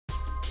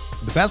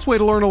The best way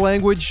to learn a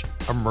language?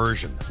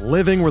 Immersion.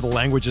 Living where the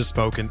language is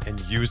spoken and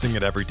using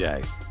it every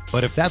day.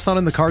 But if that's not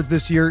in the cards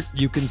this year,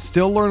 you can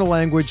still learn a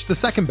language the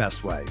second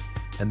best way,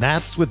 and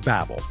that's with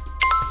Babbel.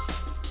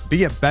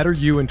 Be a better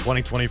you in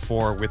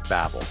 2024 with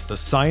Babbel, the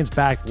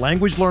science-backed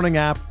language learning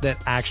app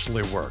that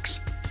actually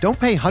works. Don't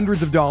pay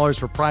hundreds of dollars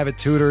for private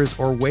tutors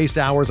or waste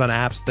hours on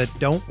apps that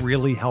don't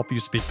really help you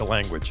speak the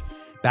language.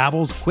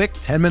 Babbel's quick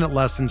 10-minute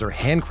lessons are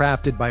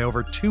handcrafted by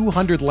over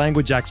 200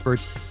 language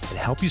experts and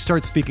help you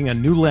start speaking a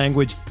new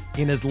language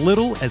in as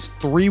little as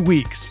 3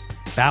 weeks.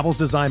 Babbel's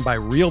designed by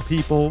real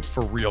people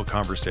for real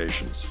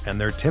conversations,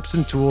 and their tips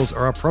and tools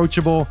are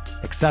approachable,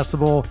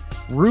 accessible,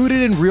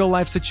 rooted in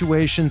real-life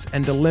situations,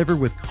 and delivered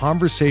with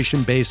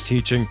conversation-based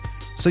teaching,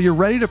 so you're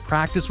ready to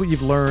practice what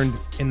you've learned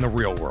in the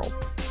real world.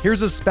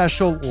 Here's a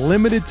special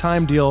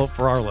limited-time deal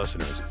for our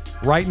listeners.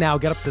 Right now,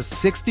 get up to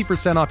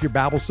 60% off your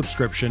Babbel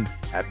subscription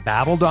at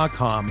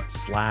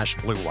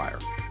babbel.com/Blue Wire.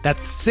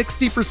 That's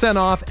 60%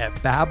 off at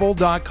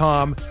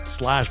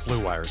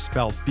babbel.com/Blue Wire,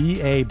 spelled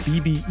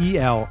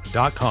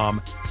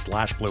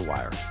BABBEL.com/Blue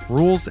Wire.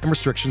 Rules and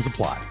restrictions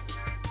apply.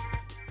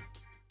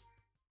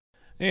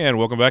 And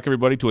welcome back,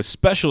 everybody, to a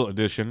special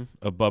edition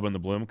of Bubba and the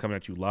Bloom, coming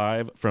at you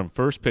live from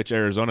First Pitch,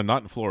 Arizona,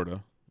 not in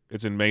Florida.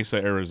 It's in Mesa,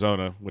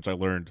 Arizona, which I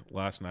learned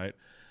last night.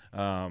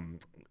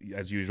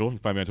 As usual, you can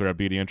find me on Twitter at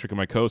BDN. Trick and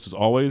my co-host, as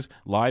always,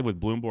 live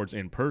with Bloomboards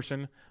in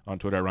person on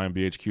Twitter at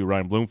RyanBHQ.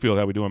 Ryan Bloomfield,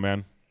 how we doing,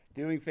 man?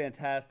 Doing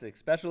fantastic.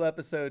 Special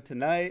episode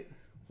tonight.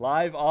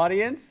 Live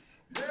audience.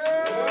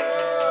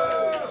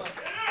 Yeah!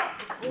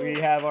 We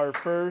have our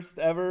first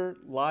ever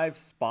live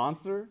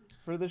sponsor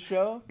for the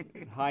show,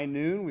 High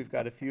Noon. We've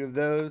got a few of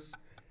those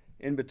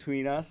in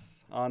between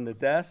us on the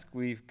desk.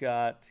 We've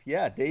got,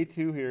 day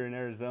 2 here in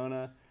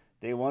Arizona.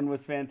 Day 1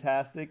 was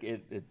fantastic.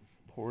 It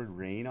poured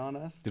rain on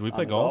us. Did we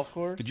play golf?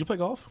 Course. Did you play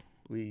golf?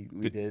 We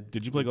did.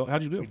 Did you play golf?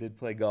 How'd you do? We did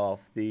play golf.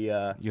 You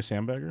a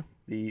sandbagger?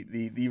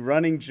 The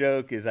running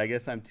joke is I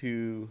guess I'm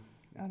too,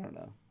 I don't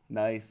know,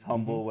 nice,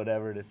 humble,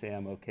 whatever, to say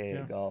I'm okay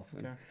at golf.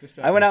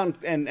 I went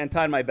out and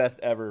tied my best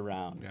ever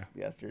round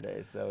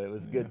yesterday, so it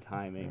was good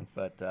timing.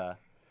 Yeah.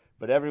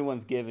 But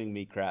everyone's giving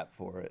me crap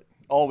for it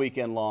all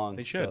weekend long.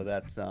 They should. So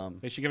that's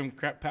they should give them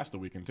crap past the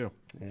weekend too.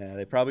 Yeah,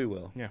 they probably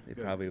will. Yeah, they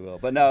probably will.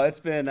 But no, it's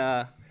been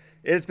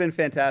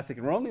fantastic,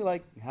 and we're only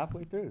like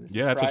halfway through. This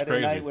that's Friday what's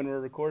crazy. night when we're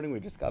recording. We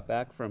just got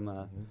back from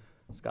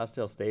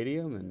Scottsdale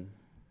Stadium, and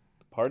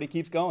the party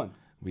keeps going.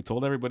 We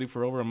told everybody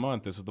for over a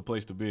month this is the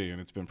place to be,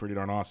 and it's been pretty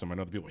darn awesome. I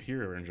know the people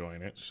here are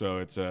enjoying it, so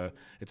it's a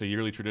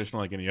yearly tradition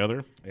like any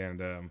other,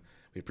 and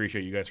we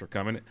appreciate you guys for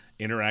coming.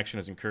 Interaction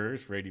is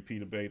encouraged for ADP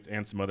debates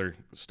and some other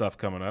stuff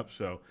coming up,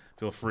 so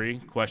feel free.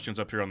 Questions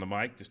up here on the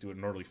mic. Just do it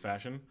in orderly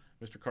fashion,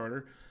 Mr.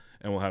 Carter,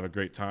 and we'll have a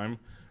great time.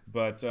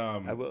 But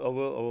I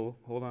will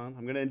hold on.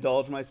 I'm going to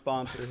indulge my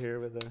sponsor here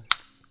with a.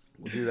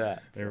 We'll do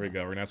that. There we go.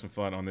 We're going to have some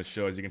fun on this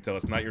show. As you can tell,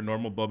 it's not your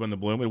normal Bubba and the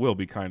Bloom. It will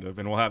be kind of,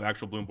 and we'll have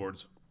actual Bloom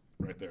boards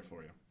right there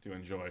for you to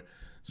enjoy.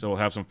 So we'll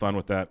have some fun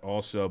with that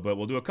also. But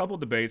we'll do a couple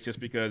debates just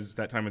because it's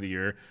that time of the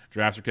year.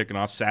 Drafts are kicking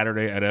off.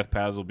 Saturday at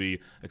FPAS will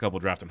be a couple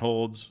draft and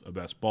holds, a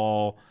best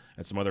ball,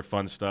 and some other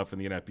fun stuff in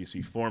the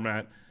NFBC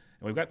format.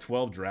 And we've got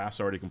 12 drafts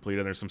already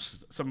completed. There's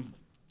some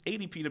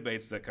ADP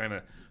debates that kind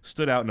of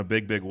stood out in a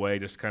big way,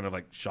 just kind of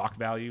like shock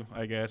value,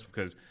 I guess,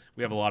 because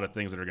we have a lot of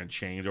things that are going to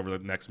change over the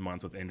next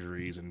month with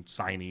injuries and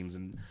signings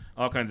and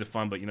all kinds of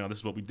fun. But, this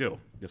is what we do.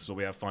 This is what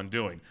we have fun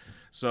doing.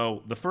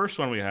 So the first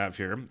one we have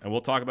here, and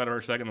we'll talk about it for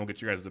a second, and we'll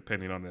get your guys'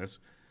 opinion on this.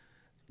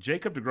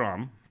 Jacob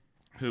deGrom,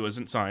 who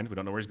isn't signed. We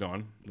don't know where he's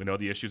going. We know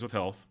the issues with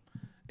health.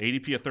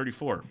 ADP of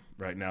 34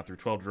 right now through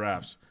 12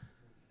 drafts.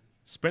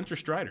 Spencer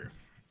Strider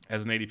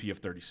has an ADP of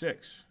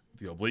 36.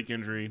 The oblique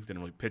injury, didn't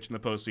really pitch in the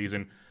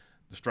postseason.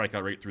 The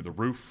strikeout rate through the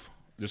roof.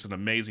 Just an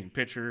amazing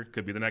pitcher.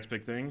 Could be the next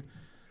big thing.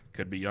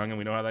 Could be young, and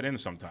we know how that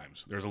ends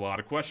sometimes. There's a lot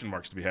of question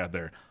marks to be had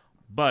there.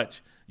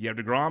 But you have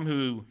deGrom,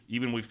 who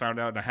even we found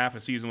out in a half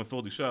a season with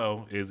Full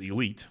Dussault is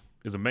elite,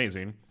 is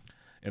amazing.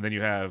 And then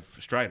you have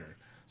Strider.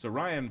 So,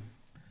 Ryan,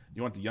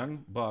 you want the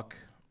young buck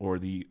or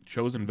the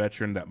chosen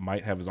veteran that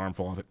might have his arm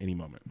fall off at any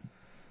moment?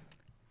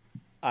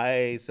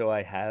 I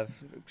have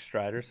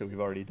Strider, so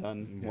we've already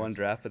done one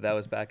draft, but that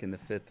was back in the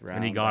 5th round.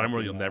 And he got him,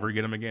 or you'll never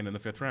get him again in the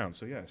 5th round,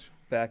 so yes.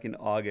 Back in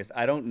August.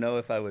 I don't know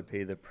if I would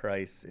pay the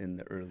price in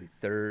the early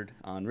 3rd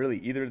on really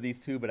either of these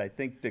two, but I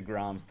think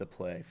deGrom's the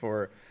play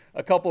for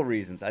a couple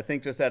reasons. I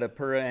think just at a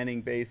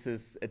per-inning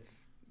basis,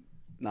 it's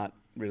not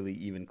really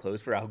even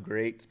close for how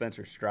great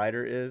Spencer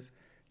Strider is.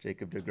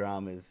 Jacob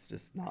deGrom is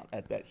just not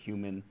at that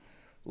human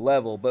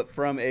level, but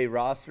from a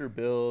roster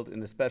build,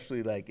 and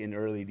especially like in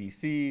early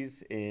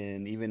DCs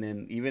and even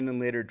in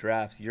later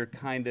drafts, you're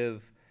kind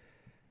of,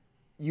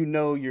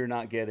 you're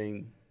not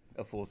getting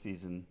a full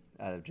season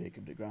out of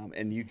Jacob deGrom,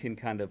 and you can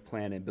kind of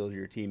plan and build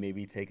your team,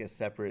 maybe take a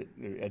separate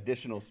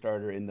additional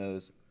starter in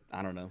those,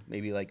 I don't know,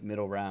 maybe like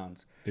middle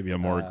rounds, maybe a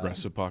more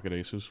aggressive pocket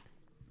aces,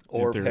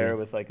 or pair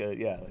with like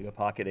a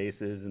pocket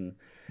aces and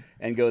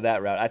go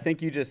that route. I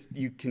think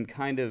you can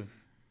kind of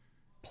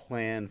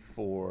plan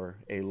for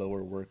a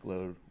lower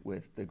workload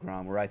with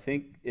DeGrom, where I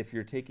think if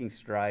you're taking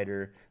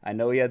Strider, I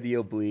know he had the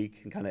oblique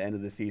and kind of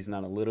ended the season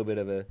on a little bit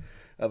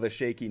of a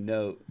shaky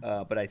note,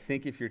 but I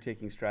think if you're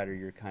taking Strider,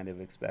 you're kind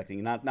of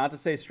expecting, not to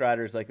say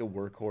Strider is like a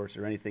workhorse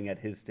or anything at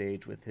his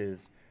stage with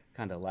his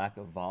kind of lack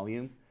of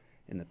volume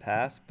in the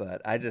past,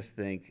 but I just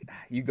think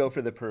you go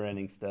for the per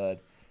inning stud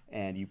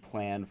and you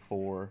plan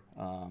for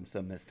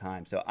some missed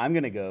time. So I'm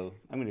gonna go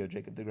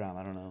Jacob DeGrom.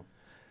 I don't know.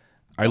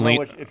 I don't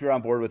know if you're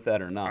on board with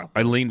that or not.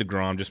 I lean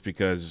DeGrom just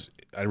because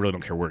I really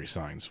don't care where he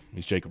signs.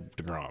 He's Jacob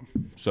DeGrom,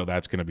 so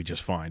that's going to be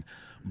just fine.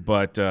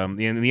 But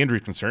the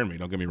injuries concern me.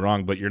 Don't get me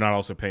wrong, but you're not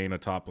also paying a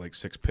top like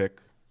 6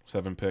 pick,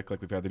 7 pick like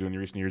we've had to do in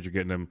recent years. You're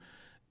getting him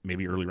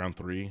maybe early round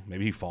 3.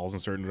 Maybe he falls in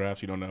certain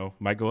drafts. You don't know.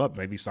 Might go up.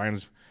 Maybe he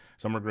signs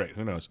somewhere great.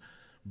 Who knows?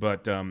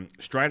 But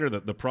Strider,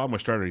 the problem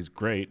with Strider, he's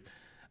great.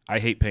 I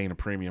hate paying a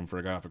premium for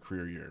a guy off a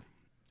career year,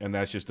 and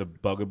that's just a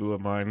bugaboo of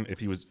mine. If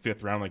he was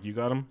 5th round like you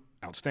got him,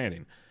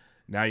 outstanding.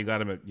 Now you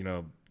got him at,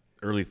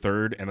 early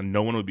 3rd, and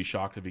no one would be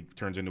shocked if he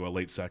turns into a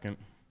late 2nd.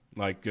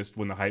 Like, just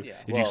when the hype. Yeah,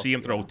 if you see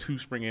him throw 2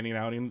 spring inning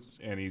outings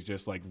and he's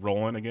just, like,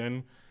 rolling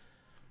again,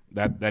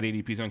 that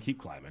ADP is going to keep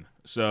climbing.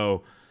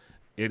 So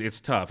it's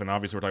tough. And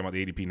obviously we're talking about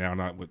the ADP now,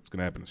 not what's going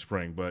to happen in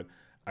spring. But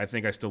I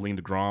think I still lean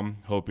to DeGrom,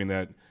 hoping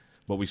that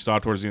what we saw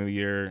towards the end of the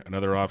year,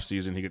 another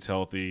offseason, he gets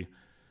healthy,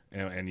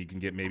 and you can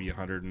get maybe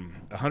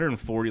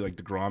 140, like,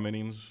 DeGrom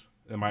innings.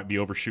 That might be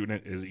overshooting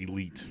it, is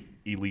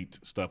elite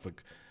stuff.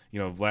 Like,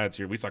 Vlad's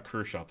here. We saw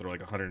Kershaw throw like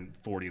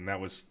 140, and that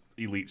was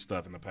elite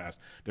stuff in the past.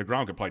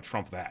 DeGrom could probably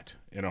trump that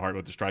in a heart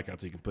with the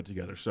strikeouts he can put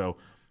together. So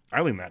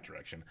I lean that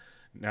direction.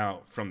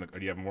 Now, do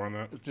you have more on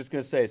that? I was just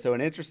going to say, so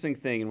an interesting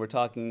thing, and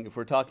if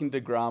we're talking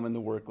DeGrom and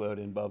the workload,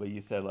 and Bubba,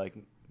 you said like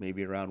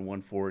maybe around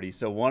 140.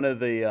 So one of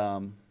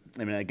the,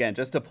 again,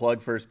 just to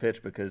plug First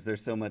Pitch because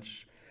there's so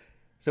much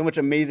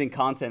amazing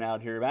content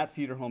out here. Matt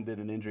Cederholm did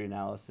an injury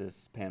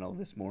analysis panel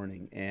this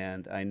morning,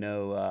 and I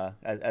know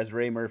as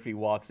Ray Murphy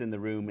walks in the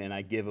room and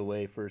I give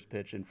away First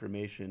Pitch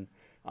information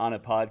on a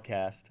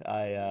podcast,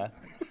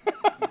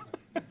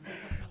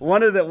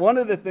 one of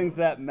the things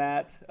that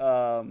Matt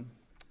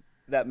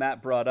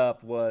brought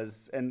up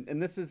was,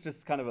 and this is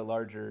just kind of a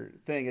larger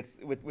thing. It's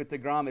with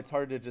DeGrom, it's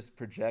hard to just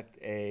project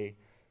a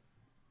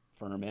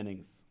firm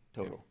innings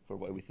total for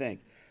what we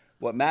think.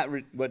 What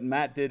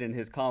Matt did in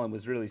his column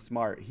was really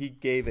smart. He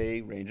gave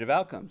a range of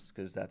outcomes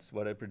because that's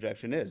what a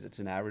projection is. It's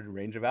an average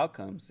range of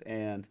outcomes.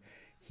 And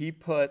he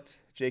put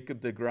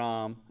Jacob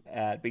DeGrom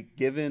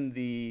given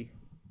the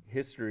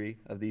history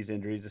of these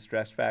injuries, the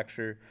stress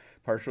fracture,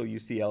 partial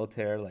UCL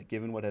tear, like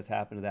given what has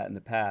happened to that in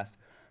the past,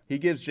 he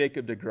gives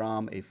Jacob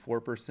DeGrom a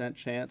 4%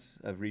 chance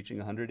of reaching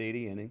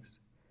 180 innings,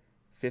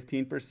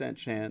 15%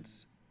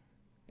 chance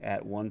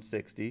at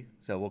 160.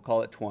 So we'll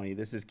call it 20.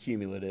 This is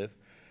cumulative.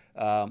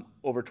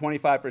 Over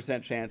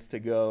 25% chance to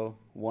go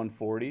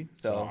 140.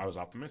 So I was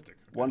optimistic.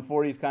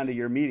 140 is kind of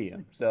your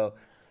medium. So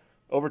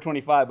over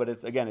 25, but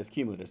it's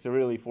cumulative. So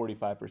really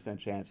 45%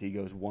 chance he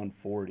goes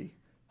 140.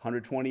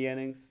 120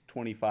 innings,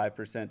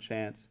 25%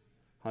 chance.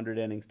 100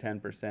 innings,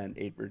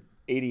 10%.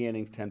 80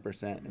 innings,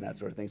 10%, and that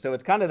sort of thing. So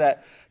it's kind of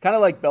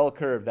like bell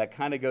curve that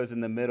kind of goes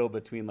in the middle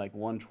between like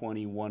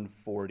 120,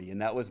 140,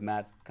 and that was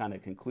Matt's kind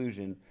of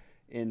conclusion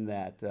in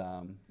that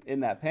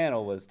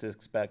panel, was to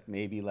expect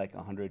maybe like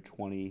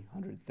 120,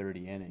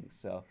 130 innings.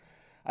 So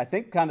I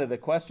think kind of the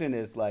question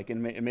is like,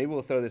 and maybe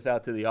we'll throw this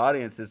out to the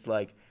audience, it's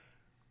like,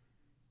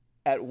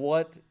 at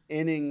what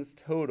innings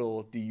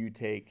total do you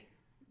take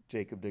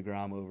Jacob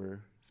DeGrom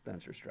over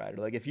Spencer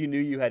Strider? Like if you knew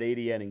you had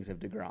 80 innings of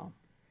DeGrom,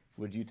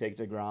 would you take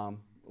DeGrom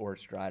or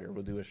Strider?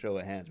 We'll do a show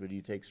of hands. Would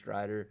you take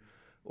Strider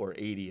or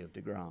 80 of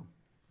DeGrom?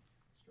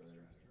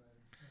 Strider.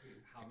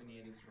 How many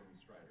innings from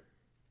Strider?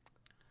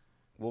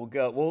 We'll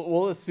go.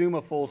 We'll assume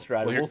a full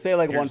Strider. We'll say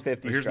like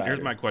 150 Strider.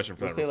 Here's my question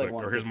for that real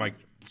quick, or here's my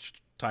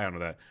tie onto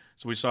that.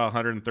 So we saw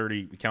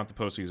 130. We count the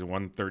postseason,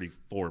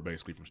 134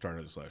 basically from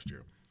Strider this last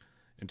year.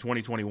 In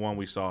 2021,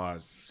 we saw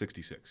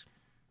 66,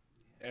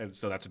 and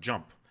so that's a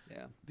jump.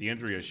 Yeah. The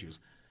injury issues.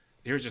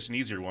 Here's just an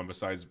easier one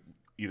besides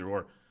either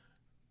or.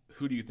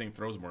 Who do you think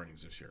throws more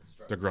innings this year?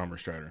 DeGrom or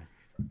Strider?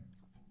 I'm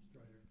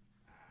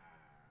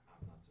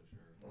not so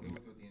sure. We'll go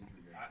with the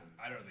injury rate.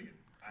 I don't think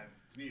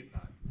to me it's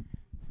not.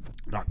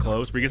 Not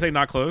close. We can say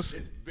not close.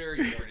 It's very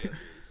important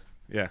injuries.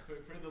 Yeah.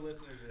 For the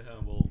listeners at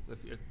home, if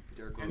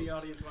any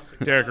audience wants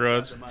to Derek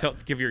Rhodes,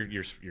 give your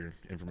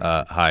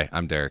information. Hi,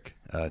 I'm Derek.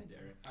 Hi,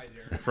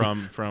 Derek.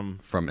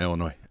 From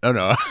Illinois. Oh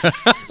no.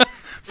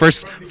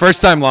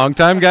 First time, long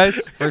time,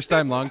 guys. First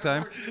time, long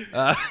time.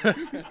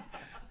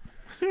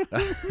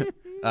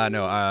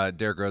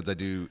 Derek Rhodes. I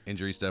do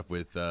injury stuff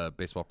with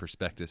Baseball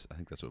Prospectus. I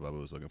think that's what Bubba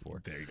was looking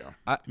for. There you go.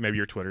 Maybe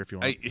your Twitter if you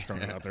want to throw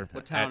it out there.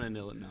 What town in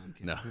Illinois?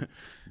 No,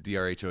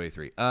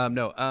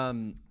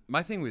 DRHOA3.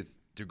 My thing with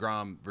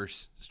DeGrom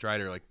versus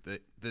Strider, like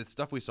the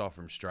stuff we saw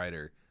from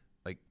Strider,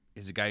 like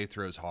is a guy who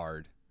throws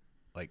hard,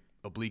 like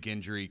oblique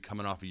injury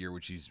coming off a year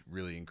which he's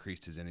really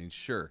increased his innings.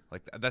 Sure,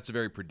 like that's a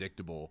very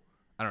predictable.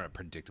 I don't know,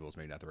 predictable is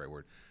maybe not the right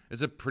word.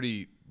 It's a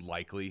pretty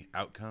likely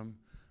outcome.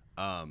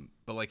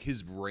 But like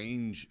his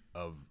range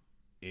of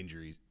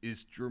injuries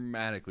is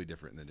dramatically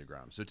different than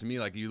DeGrom. So to me,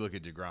 like, you look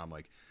at DeGrom,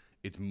 like,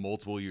 it's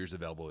multiple years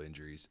of elbow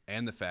injuries,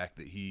 and the fact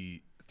that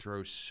he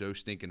throws so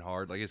stinking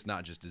hard. Like, it's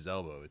not just his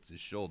elbow, it's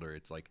his shoulder.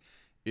 It's like,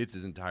 it's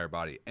his entire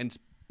body. And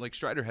like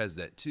Strider has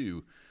that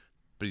too,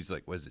 but he's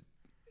like, was it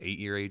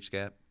 8-year age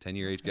gap,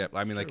 10-year age gap?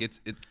 I mean, like,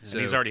 it's so,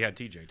 And he's already had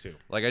TJ too.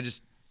 like, to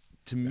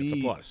That's a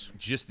me, plus.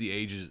 just the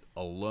ages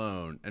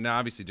alone, and now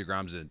obviously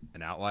DeGrom's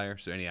an outlier,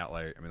 so any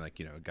outlier, I mean, like,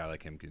 you know, a guy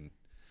like him can,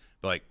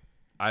 but like,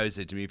 I would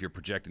say, to me, if you're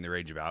projecting the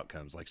range of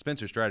outcomes, like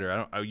Spencer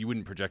Strider, you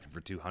wouldn't project him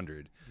for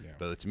 200,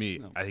 but to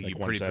me, I think Like you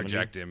pretty 170?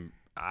 project him.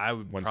 I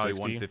would probably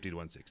 160? 150 to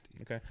 160.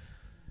 Okay.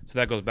 So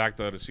that goes back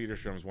though to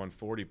Cedarstrom's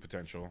 140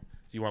 potential. Do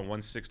you want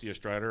 160 of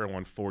Strider or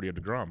 140 of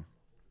DeGrom?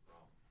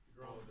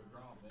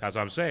 That's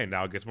what I'm saying.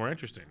 Now it gets more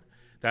interesting.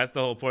 That's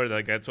the whole point of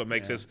that. That's what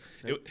makes this.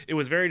 It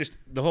was very just.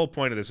 The whole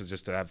point of this is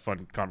just to have a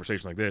fun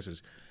conversation like this.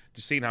 Is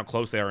just seeing how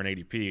close they are in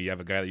ADP. You have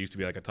a guy that used to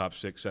be like a top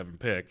 6, 7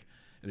 pick,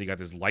 and you got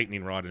this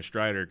lightning rod and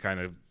Strider kind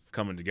of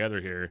coming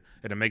together here,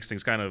 and it makes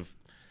things kind of,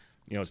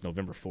 you know, it's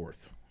November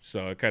 4th,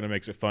 so it kind of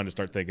makes it fun to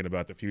start thinking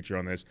about the future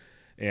on this.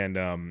 And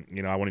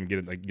you know, I won't even get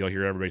it. Like, you'll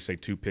hear everybody say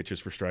 2 pitches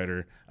for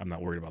Strider. I'm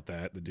not worried about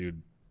that. The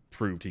dude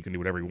proved he can do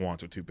whatever he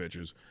wants with 2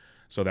 pitches.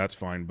 So that's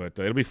fine, but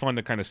it'll be fun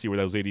to kind of see where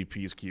those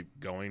ADPs keep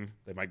going.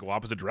 They might go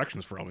opposite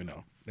directions for all we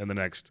know in the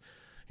next,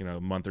 you know,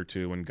 month or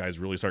two when guys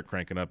really start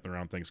cranking up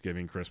around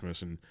Thanksgiving,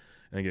 Christmas, and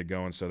get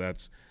going. So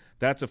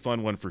that's a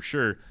fun one for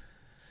sure.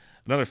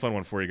 Another fun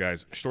one for you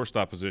guys,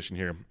 shortstop position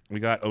here.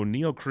 We got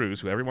O'Neal Cruz,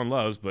 who everyone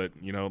loves, but,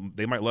 you know,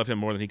 they might love him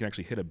more than he can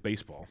actually hit a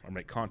baseball or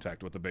make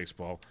contact with the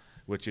baseball,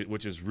 which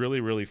is really,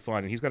 really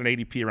fun. And he's got an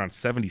ADP around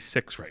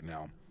 76 right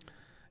now.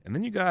 And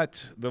then you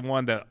got the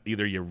one that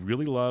either you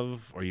really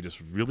love or you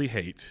just really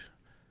hate.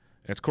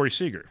 And it's Corey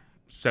Seager,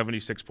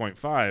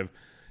 76.5.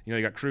 You know,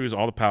 you got Cruz,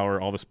 all the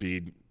power, all the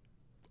speed,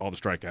 all the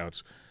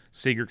strikeouts.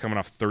 Seager coming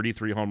off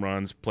 33 home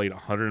runs, played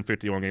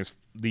 151 games.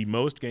 The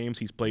most games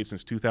he's played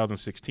since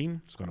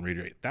 2016. Just going to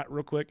reiterate that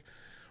real quick.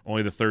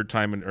 Only the fourth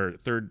time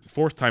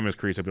in his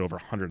career he's been over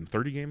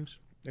 130 games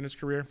in his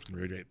career. Just going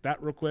to reiterate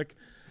that real quick.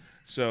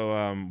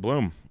 So,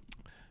 Bloom,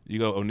 you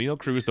go O'Neal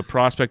Cruz, the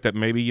prospect that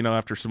maybe, you know,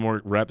 after some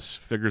more reps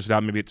figures it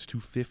out, maybe it's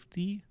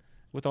 250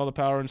 with all the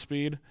power and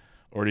speed.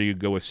 Or do you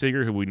go with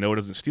Seager, who we know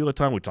doesn't steal a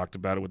ton? We talked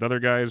about it with other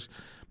guys,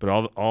 but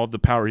all the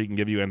power he can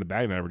give you and the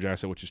batting average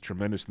asset, which is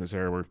tremendous in this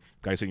era where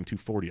guys hitting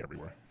 240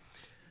 everywhere.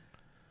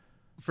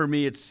 For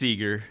me, it's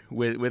Seager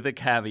with a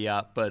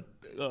caveat, but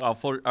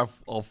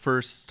I'll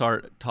first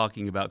start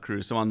talking about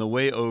Cruz. So on the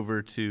way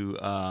over to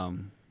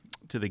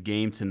the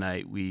game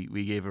tonight,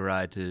 we gave a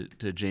ride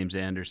to James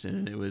Anderson,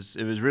 and it was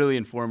really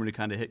informative,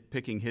 kind of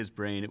picking his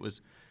brain.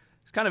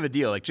 It's kind of a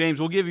deal. Like, James,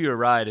 we'll give you a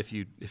ride if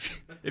you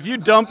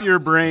dump your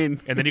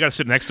brain. And then you got to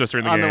sit next to us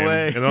during the on game. The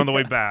way. And then on the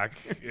way back.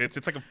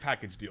 It's like a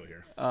package deal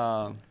here.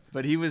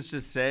 But he was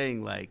just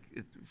saying, like,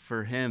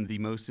 for him, the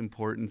most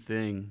important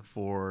thing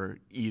for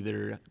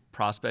either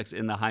prospects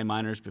in the high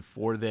minors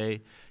before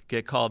they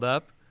get called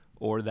up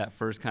or that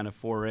first kind of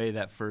foray,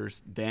 that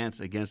first dance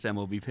against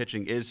MLB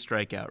pitching is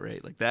strikeout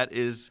rate. Like, that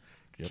is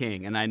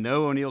king. And I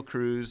know O'Neal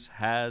Cruz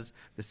has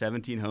the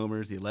 17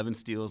 homers, the 11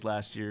 steals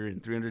last year,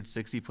 and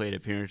 360 plate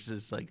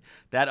appearances. Like,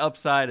 that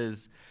upside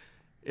is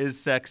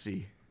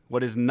sexy.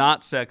 What is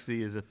not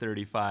sexy is a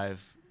 35%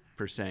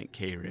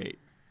 K rate.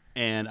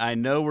 And I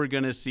know we're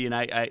going to see,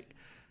 and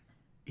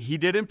he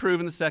did improve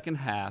in the second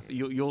half.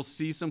 You'll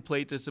see some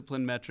plate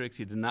discipline metrics.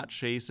 He did not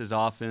chase as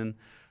often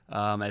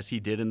as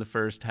he did in the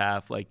first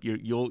half. Like,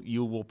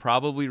 you will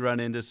probably run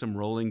into some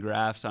rolling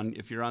graphs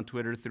if you're on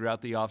Twitter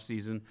throughout the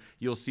offseason.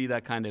 You'll see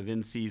that kind of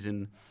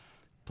in-season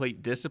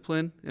plate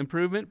discipline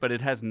improvement, but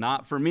it has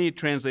not, for me,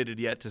 translated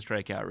yet to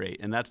strikeout rate.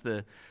 And that's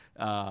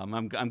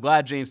I'm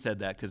glad James said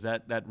that, because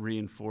that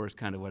reinforced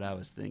kind of what I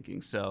was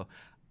thinking. So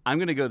I'm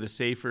going to go the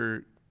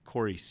safer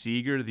Corey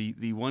Seager.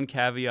 The one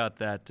caveat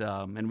that,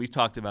 and we've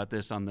talked about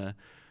this on the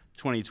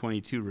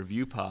 2022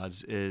 review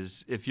pods,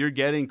 is if you're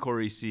getting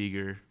Corey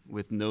Seager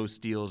with no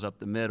steals up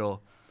the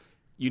middle,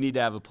 you need to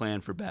have a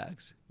plan for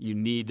bags. You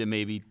need to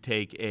maybe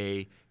take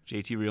a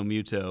JT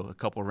Realmuto a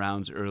couple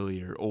rounds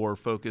earlier, or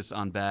focus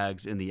on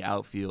bags in the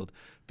outfield,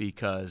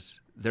 because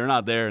they're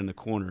not there in the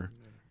corner.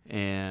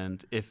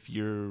 And if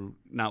you're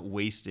not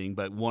wasting,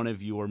 but one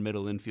of your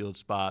middle infield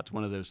spots,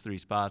 one of those 3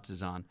 spots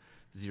is on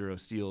 0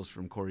 steals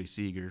from Corey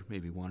Seager,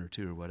 maybe 1 or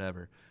 2 or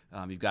whatever,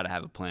 you've got to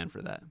have a plan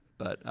for that.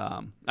 But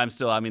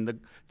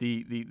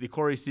the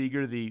Corey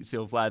Seager,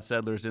 so Vlad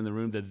Sedler's in the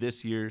room,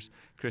 this year's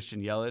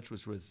Christian Yelich,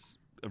 which was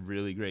a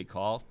really great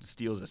call,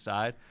 steals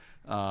aside,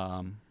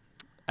 I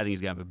think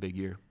he's going to have a big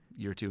year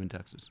 2 in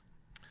Texas.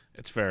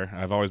 It's fair.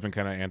 I've always been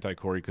kind of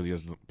anti-Corey because he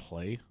doesn't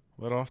play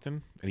that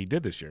often, and he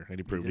did this year, and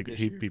he proved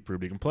he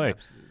can play.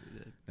 Absolutely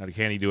did. Now,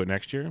 can he do it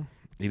next year?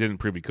 He didn't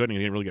prove he couldn't. He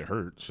didn't really get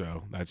hurt,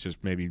 so that's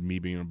just maybe me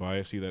being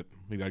biased. See that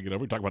we got to get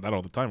over. We talk about that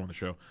all the time on the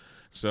show.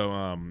 So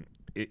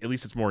at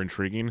least it's more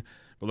intriguing.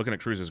 But looking at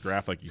Cruz's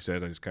graph, like you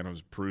said, I just kind of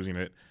was perusing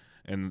it,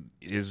 and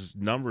his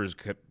numbers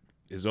kept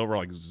his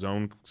overall like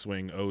zone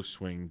swing, O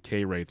swing,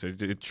 K rates.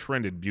 It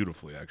trended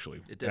beautifully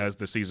actually as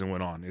the season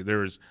went on. There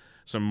was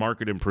some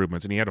market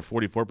improvements, and he had a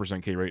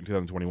 44% K rate in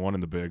 2021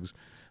 in the bigs,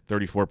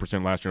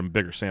 34% last year, and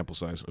bigger sample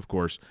size, of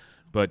course.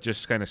 But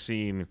just kind of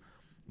seeing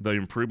the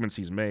improvements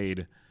he's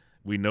made,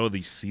 we know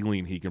the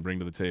ceiling he can bring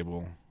to the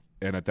table.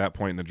 And at that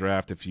point in the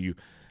draft, if you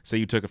say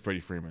you took a Freddie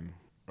Freeman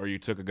or you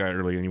took a guy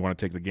early and you want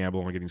to take the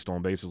gamble on getting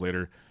stolen bases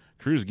later,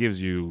 Cruz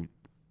gives you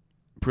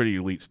pretty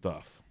elite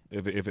stuff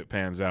if it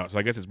pans out. So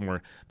I guess it's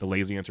more the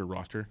lazy answer,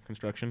 roster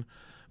construction.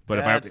 But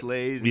That's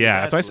lazy.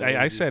 Yeah, That's so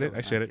I lazy. said it. I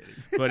I'm said it.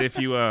 kidding. But if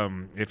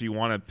you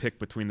want to pick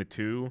between the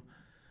two,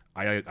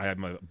 I had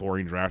my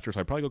boring drafter, so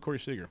I'd probably go Corey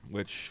Seager,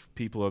 which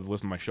people have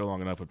listened to my show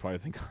long enough would probably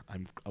think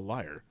I'm a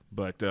liar.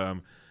 But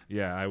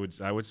yeah, I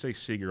would say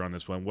Seager on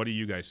this one. What do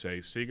you guys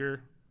say,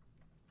 Seager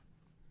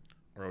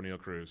or O'Neill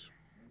Cruz?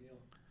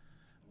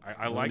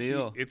 I like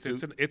O'Neill.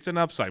 it's an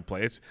upside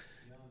play. It's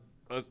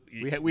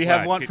We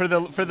have one for the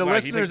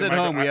listeners at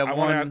home. We have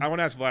one. I want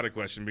to ask Vlad a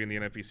question, being the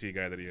NFPC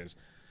guy that he is.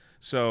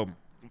 So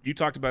you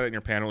talked about it in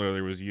your panel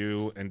earlier. It was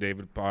you and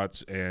David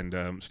Potts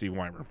and Steve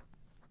Weimer.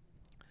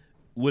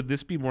 Would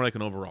this be more like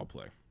an overall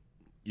play?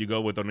 You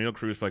go with O'Neill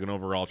Cruz for like an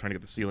overall, trying to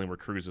get the ceiling, where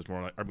Cruz is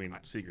more like. I mean,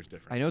 Seager's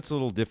different. I know it's a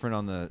little different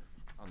on the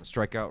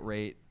strikeout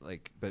rate,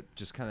 but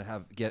just kind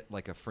of get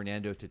like a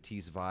Fernando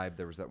Tatis vibe.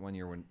 There was that one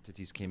year when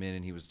Tatis came in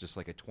and he was just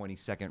like a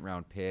 22nd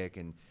round pick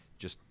and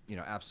just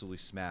absolutely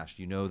smashed.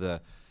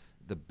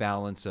 The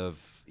balance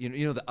of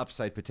the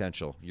upside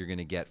potential you're going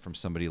to get from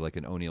somebody like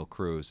an O'Neill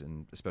Cruz,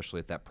 and especially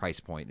at that price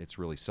point, it's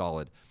really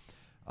solid.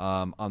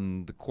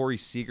 On the Corey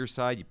Seager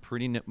side, you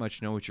pretty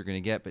much know what you're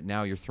going to get, but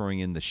now you're throwing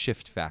in the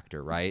shift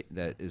factor, right?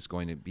 That is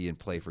going to be in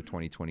play for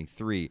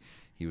 2023.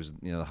 He was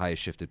the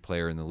highest shifted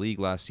player in the league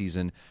last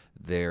season.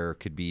 There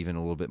could be even a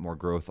little bit more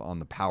growth on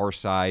the power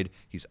side.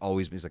 He's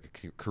like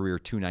a career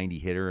 290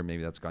 hitter, and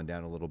maybe that's gone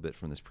down a little bit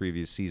from this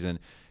previous season.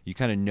 You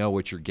kind of know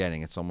what you're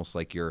getting. It's almost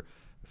like you're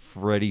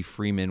Freddie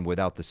Freeman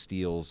without the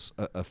steals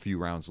a few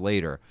rounds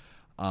later.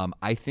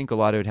 I think a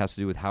lot of it has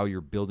to do with how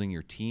you're building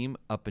your team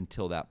up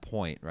until that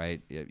point,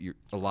 right?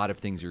 A lot of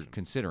things you're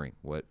considering.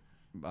 What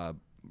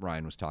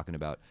Ryan was talking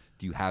about.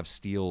 Do you have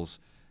steals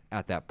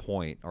at that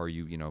point? Are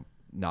you you're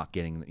not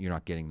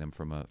getting them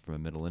from a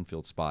middle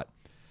infield spot?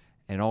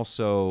 And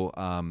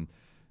also,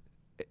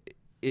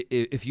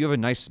 if you have a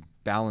nice,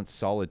 balanced,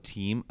 solid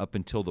team up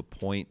until the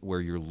point where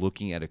you're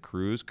looking at a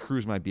Cruz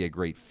might be a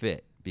great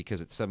fit,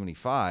 because at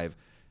 75.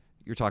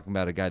 You're talking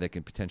about a guy that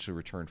can potentially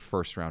return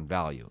first-round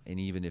value. And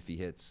even if he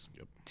hits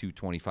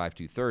 225,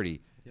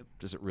 230,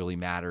 does it really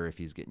matter if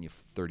he's getting you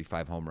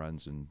 35 home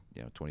runs and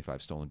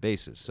 25 stolen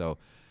bases? So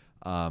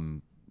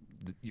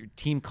your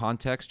team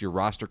context, your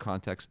roster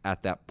context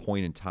at that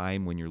point in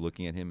time when you're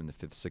looking at him in the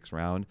 5th, 6th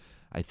round,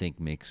 I think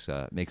makes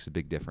a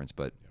big difference.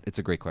 But it's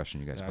a great question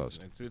you guys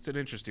posed. It's an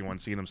interesting one,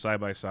 seeing them side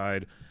by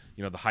side.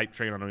 The hype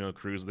train on O'Neill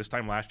Cruz. This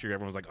time last year,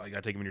 everyone was like, oh, you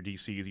got to take him in your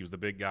DCs. He was the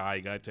big guy.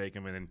 You got to take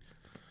him. And then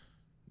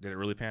did it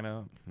really pan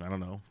out? I don't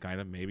know. Kind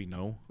of, maybe,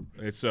 no.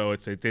 It's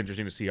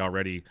interesting to see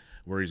already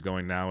where he's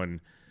going now, and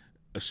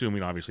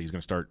assuming obviously he's going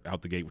to start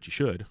out the gate, which he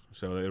should.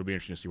 So it'll be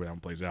interesting to see where that one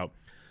plays out.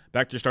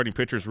 Back to your starting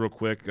pitchers real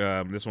quick.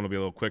 This one will be a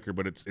little quicker,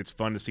 but it's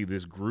fun to see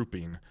this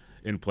grouping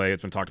in play.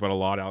 It's been talked about a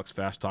lot. Alex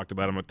Fast talked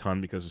about him a ton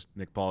because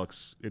Nick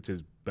Pollock's it's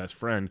his best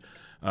friend.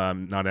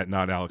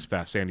 Not Alex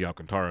Fast, Sandy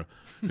Alcantara,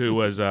 who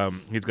was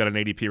he's got an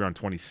ADP around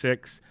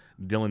 26.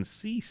 Dylan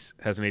Cease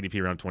has an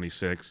ADP around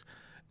 26.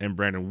 And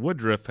Brandon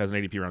Woodruff has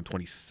an ADP around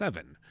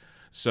 27.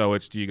 So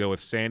do you go with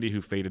Sandy, who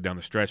faded down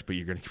the stretch, but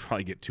you're going to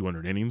probably get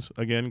 200 innings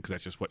again, because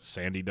that's just what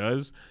Sandy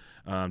does.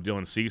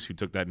 Dylan Cease, who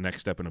took that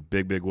next step in a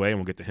big, big way, and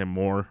we'll get to him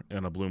more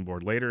on a Bloom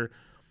board later.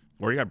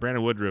 Or you got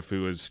Brandon Woodruff,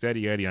 who is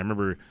steady Eddie. I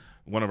remember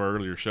one of our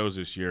earlier shows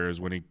this year is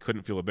when he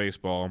couldn't feel a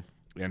baseball,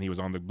 and he was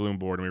on the Bloom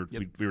board, and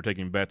we were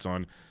taking bets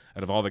on,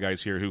 out of all the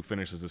guys here, who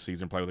finishes the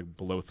season probably like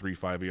below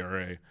 3.5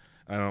 ERA.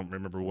 I don't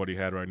remember what he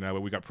had right now,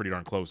 but we got pretty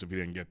darn close if he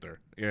didn't get there.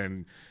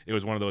 And it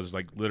was one of those,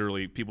 like,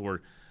 literally people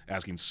were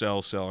asking,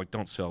 sell, like,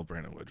 don't sell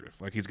Brandon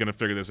Woodruff. Like, he's going to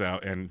figure this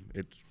out, and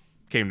it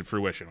came to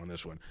fruition on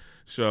this one.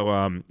 So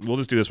we'll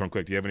just do this one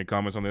quick. Do you have any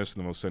comments on this?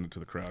 And then we'll send it to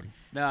the crowd.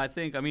 No,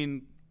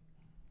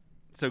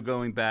 so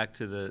going back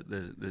to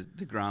the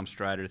DeGrom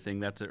Strider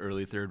thing, that's an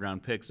early 3rd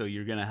round pick. So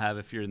you're going to have,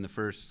 if you're in the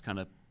first kind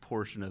of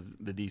portion of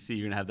the DC,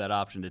 you're going to have that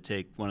option to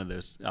take one of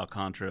those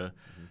Alcantara,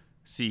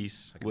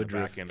 Cease,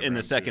 Woodruff in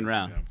the 2nd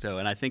round. Yeah. So,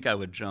 and I think I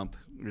would jump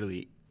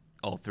really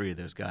all 3 of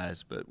those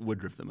guys, but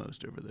Woodruff the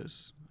most over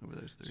those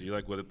 3. So you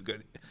like Woodruff?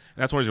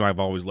 That's one reason I've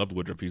always loved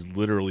Woodruff. He's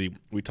literally,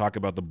 we talk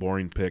about the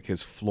boring pick.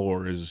 His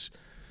floor is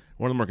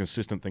one of the more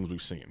consistent things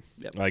we've seen,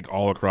 like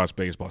all across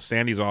baseball.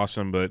 Sandy's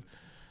awesome, but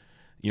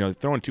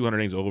throwing 200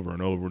 innings over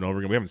and over and over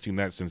again, we haven't seen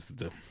that since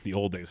the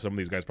old days. Some of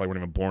these guys probably weren't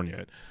even born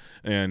yet.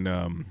 And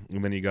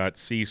then you got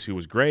Cease, who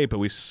was great, but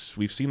we've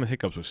seen the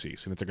hiccups with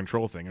Cease, and it's a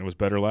control thing. And it was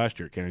better last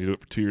year. Can he do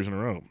it for 2 years in a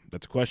row?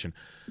 That's a question.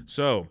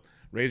 So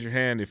raise your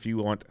hand if you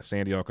want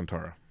Sandy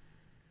Alcantara.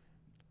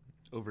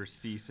 Over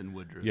Cease and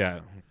Woodruff. Yeah.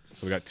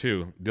 So we got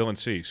 2. Dylan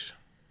Cease.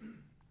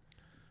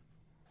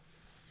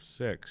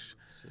 6.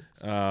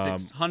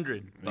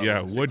 600.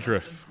 Yeah,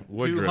 Woodruff.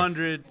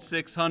 200,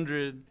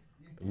 600.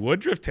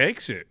 Woodruff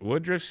takes it.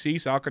 Woodruff,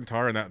 Cease,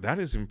 Alcantara, and that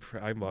is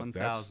I love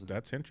that's 1,000.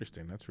 that's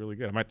interesting. That's really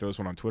good. I might throw this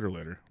one on Twitter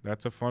later.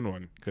 That's a fun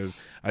one because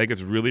I think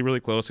it's really really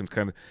close and it's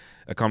kind of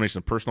a combination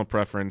of personal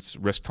preference,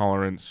 risk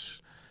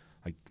tolerance,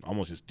 like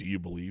almost just do you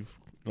believe?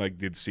 Like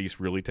did Cease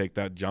really take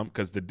that jump?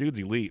 Because the dude's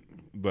elite,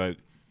 but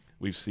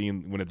we've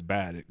seen when it's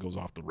bad, it goes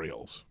off the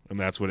rails, and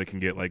that's when it can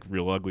get like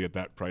real ugly at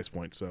that price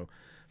point. So,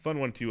 fun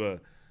one to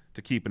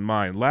keep in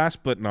mind.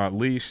 Last but not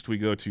least, we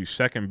go to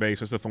second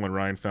base. This is the fun one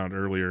Ryan found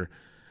earlier.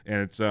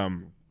 And it's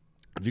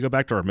if you go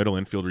back to our middle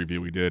infield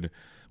review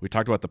we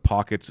talked about the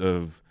pockets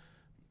of,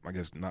 I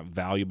guess not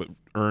value but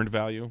earned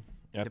value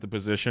at the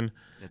position,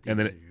 and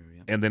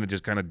then it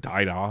just kind of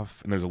died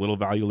off, and there's a little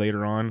value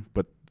later on,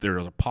 but there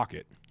was a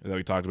pocket that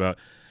we talked about,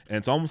 and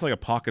it's almost like a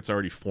pocket's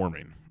already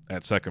forming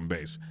at second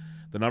base.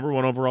 The number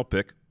 1 overall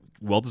pick,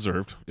 well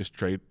deserved, is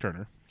Trey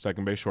Turner,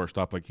 second base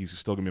shortstop. Like he's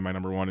still gonna be my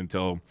number 1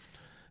 until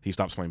he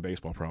stops playing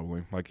baseball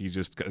probably. Like he's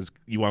just because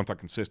you want that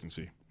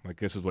consistency. Like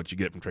this is what you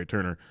get from Trey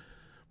Turner.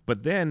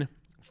 But then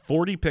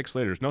 40 picks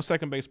later, there's no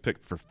second base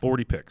pick for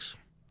 40 picks.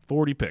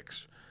 40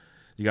 picks.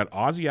 You got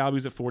Ozzie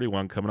Albies at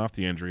 41 coming off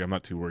the injury. I'm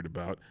not too worried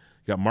about.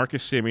 You got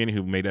Marcus Semien,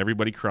 who made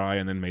everybody cry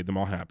and then made them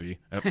all happy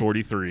at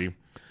 43. And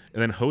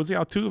then Jose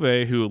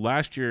Altuve, who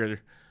last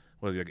year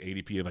was like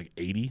ADP of like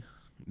 80,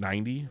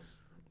 90.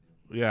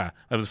 Yeah,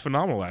 that was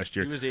phenomenal last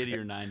year. He was 80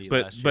 or 90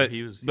 but, last year. But,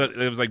 He was, but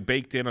it was like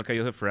baked in. Okay,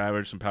 he'll hit for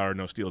average, some power,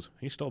 no steals.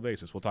 He stole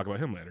bases. We'll talk about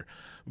him later.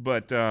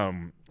 But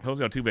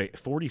Jose Altuve,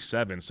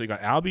 47. So you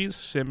got Albies,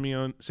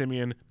 Semien,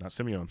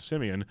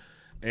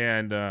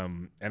 and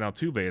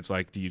Altuve. It's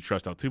like, do you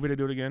trust Altuve to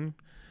do it again?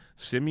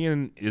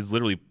 Semien is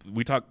literally.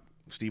 We talk.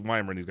 Steve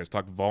Weimer and these guys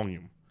talk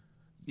volume.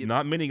 Yep.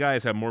 Not many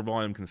guys have more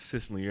volume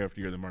consistently year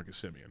after year than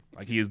Marcus Semien.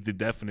 Like he is the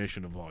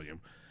definition of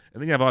volume.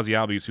 And then you have Ozzie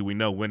Albies, who we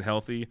know when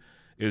healthy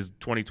is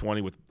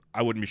 2020 with.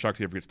 I wouldn't be shocked if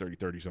he ever gets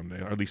 30-30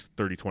 someday, or at least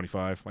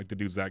 30-25. Like the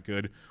dude's that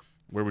good.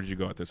 Where would you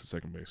go at this at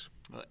second base?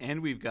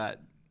 and we've got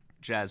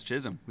Jazz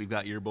Chisholm. We've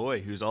got your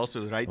boy, who's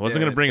also right there. I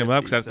wasn't going to bring him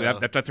up because so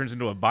that turns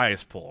into a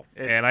bias poll,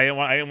 and I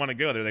didn't want to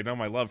go there. They know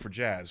my love for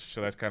Jazz,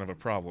 so that's kind of a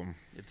problem.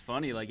 It's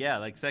funny,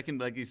 like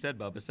second, like you said,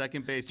 Bubba,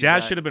 second base.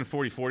 Jazz should have been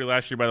 40-40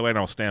 last year, by the way, and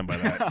I'll stand by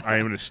that. I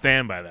am going to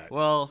stand by that.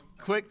 Well,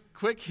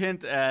 quick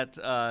hint at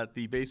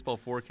the baseball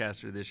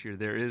forecaster this year.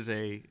 There is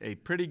a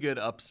pretty good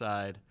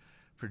upside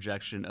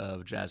projection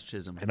of Jazz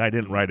Chisholm, and I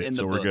didn't write it,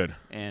 so we're good.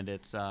 And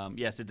it's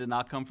yes, it did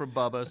not come from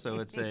Bubba, so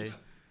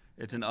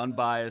it's an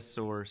unbiased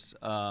source.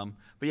 But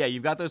yeah,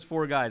 you've got those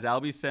 4 guys: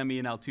 Albies,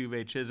 Semien,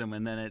 Altuve, Chisholm,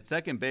 and then at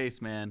second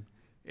base, man,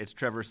 it's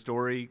Trevor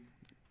Story.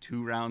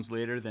 2 rounds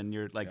later, then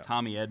you're like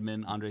Tommy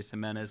Edman, Andres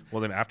Jimenez.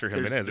 Well, then after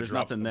Jimenez, there's it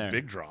drops nothing there. A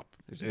big drop.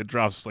 It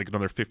drops like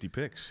another 50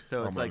 picks. So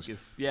almost. it's like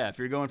if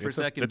you're going for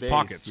second it's base,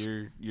 pockets.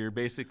 you're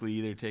basically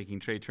either taking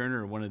Trey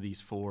Turner or one of these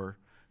 4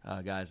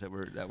 guys that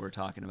we're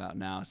talking about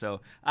now.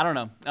 So I don't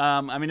know.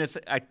 I mean, if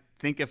I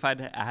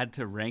had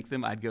to rank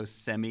them, I'd go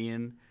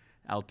Semien,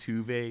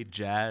 Altuve,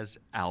 Jazz,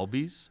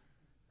 Albies.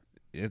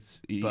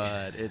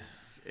 But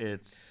it's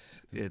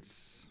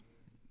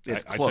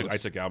close. I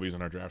took Albies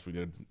in our draft. We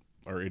did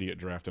our idiot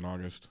draft in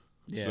August.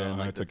 Yeah, so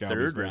like I took the Albies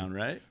third round,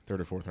 right?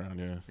 3rd or 4th round,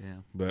 yeah. Yeah.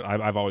 But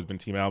I've always been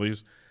Team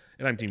Albies,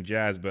 and I'm Team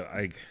Jazz. But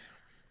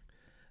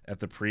at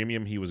the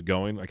premium he was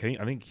going, like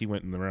I think he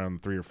went in the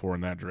round 3 or 4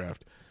 in that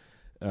draft.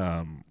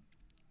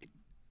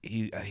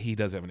 He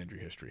does have an injury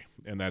history,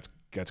 and that's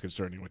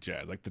concerning with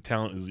Jazz. Like the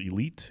talent is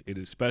elite, it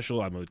is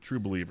special. I'm a true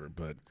believer,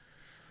 but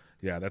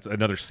yeah, that's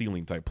another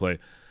ceiling type play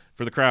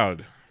for the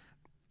crowd.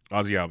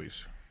 Ozzie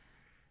Albies,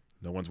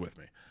 no one's with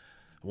me.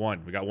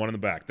 We got one in the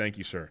back. Thank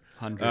you, sir.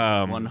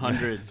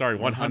 100. Sorry,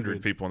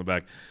 100 people in the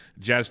back.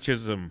 Jazz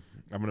Chisholm.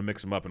 I'm going to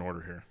mix them up in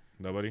order here.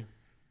 Nobody.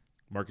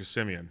 Marcus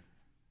Semien.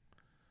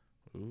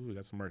 Ooh, we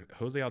got some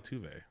Jose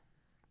Altuve. I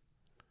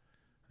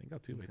think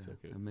Altuve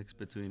took it. A mix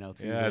between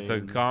Altuve. Yeah, it's a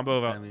and combo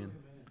of. Semien.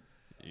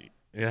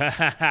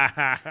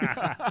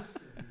 Yeah.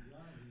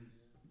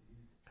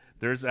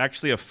 There's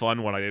actually a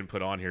fun one I didn't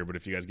put on here, but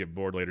if you guys get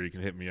bored later, you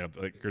can hit me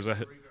up. Like there's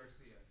a.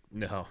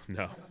 No.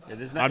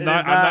 It is I'm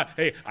not. not.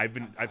 Hey,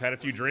 I've had a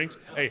few drinks.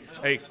 Hey,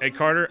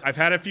 Carter. I've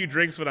had a few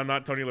drinks, but I'm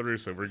not Tony La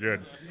Russa. We're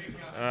good.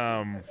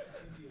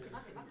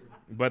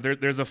 But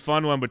there's a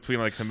fun one between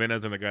like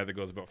Jimenez and a guy that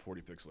goes about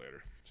 40 picks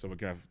later. So we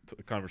can have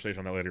a conversation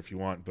on that later if you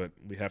want. But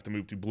we have to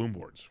move to Bloom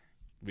boards.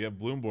 We have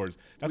Bloom boards.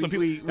 That's what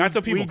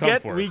people come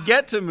for. We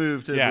get to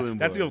move to Bloom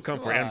that's what boards. people come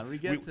for.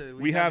 And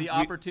we have the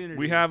opportunity.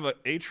 We have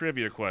a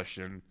trivia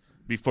question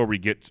before we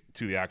get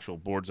to the actual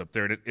boards up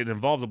there. And it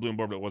involves a Bloom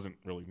board, but it wasn't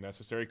really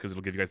necessary because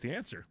it'll give you guys the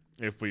answer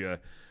if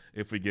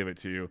we give it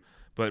to you.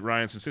 But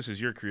Ryan, since this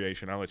is your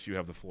creation, I'll let you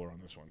have the floor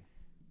on this one.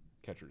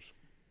 Catchers.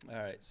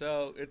 All right,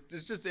 so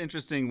it's just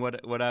interesting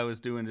what I was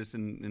doing just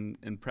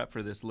in prep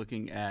for this,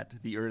 looking at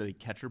the early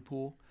catcher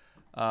pool,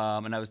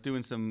 and I was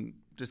doing some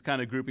just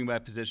kind of grouping by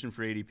position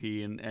for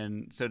ADP,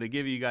 and so to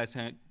give you guys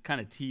kind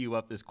of tee you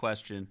up this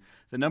question,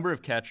 the number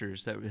of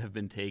catchers that have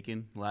been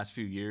taken the last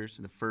few years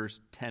in the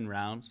first 10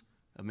 rounds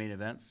of main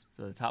events,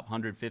 so the top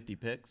 150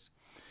 picks.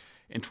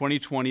 In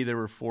 2020, there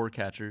were 4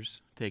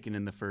 catchers taken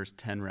in the first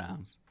 10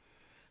 rounds.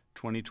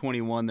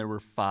 2021, there were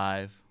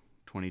 5.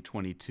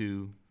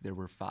 2022, there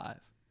were 5.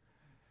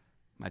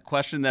 My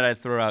question that I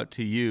throw out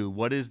to you,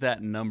 what is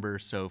that number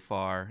so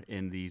far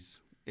in these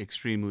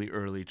extremely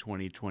early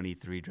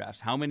 2023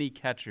 drafts? How many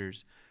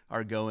catchers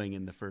are going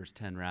in the first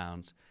 10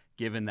 rounds,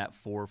 given that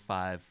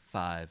 4-5-5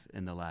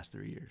 in the last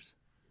 3 years?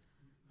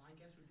 My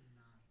guess would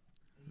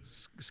be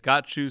 9.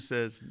 Scott Chu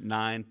says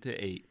 9 to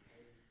 8.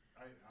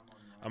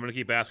 I'm going to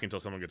keep asking until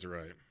someone gets it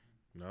right.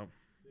 No.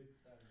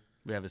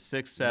 We have a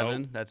 6-7.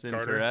 Nope. That's Carter?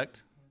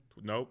 incorrect.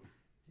 Nope.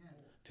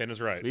 10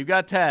 is right. We've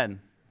got 10.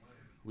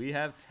 We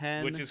have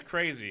 10. Which is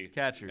crazy.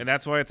 Catchers. And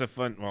that's why it's a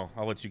fun. Well,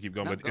 I'll let you keep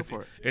going. No, but go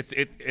for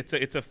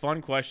it's a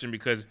fun question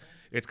because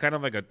it's kind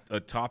of like a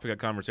topic of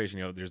conversation.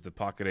 You know, there's the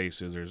pocket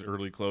aces, there's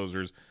early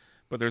closers,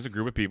 but there's a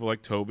group of people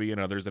like Toby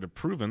and others that have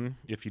proven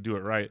if you do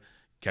it right,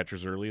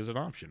 catchers early is an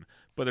option.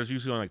 But there's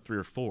usually only like 3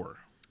 or 4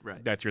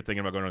 Right. that you're thinking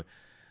about going.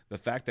 The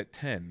fact that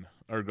 10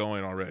 are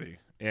going already,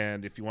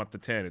 and if you want the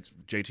 10, it's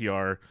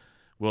JTR,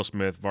 Will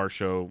Smith,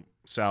 Varsho,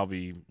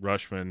 Salvi,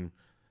 Rushman,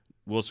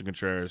 Wilson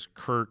Contreras,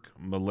 Kirk,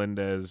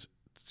 Melendez,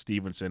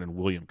 Stevenson, and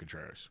William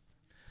Contreras.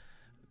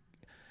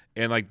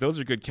 And, like, those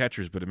are good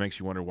catchers, but it makes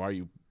you wonder, why are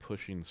you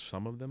pushing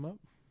some of them up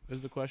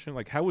is the question.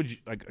 Like, how would you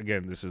 – like,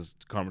 again, this is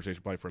a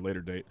conversation probably for a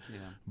later date. Yeah.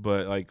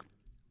 But, like,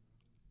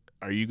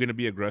 are you going to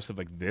be aggressive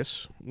like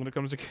this when it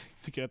comes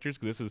to catchers?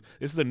 Because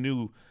this is a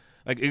new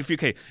 – like, if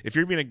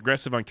you're being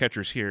aggressive on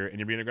catchers here and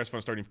you're being aggressive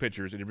on starting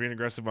pitchers and you're being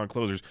aggressive on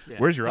closers, Yeah.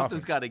 where's your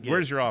Something's offense? gotta give.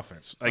 Where's your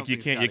offense? Like, you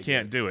Something's gotta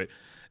can't give. do it.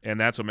 And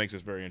that's what makes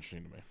this very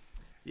interesting to me.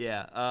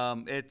 Yeah,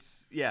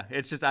 it's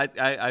just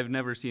I've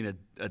never seen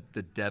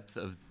the depth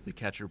of the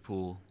catcher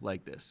pool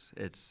like this.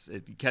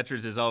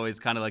 Catchers is always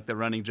kind of like the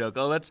running joke.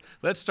 Oh, let's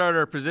start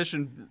our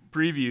position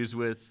previews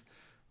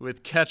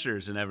with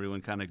catchers, and everyone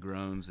kind of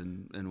groans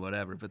and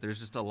whatever. But there's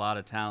just a lot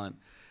of talent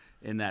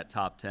in that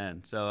top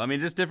 10. So I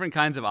mean, just different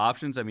kinds of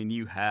options. I mean,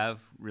 you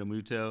have Real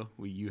Muto,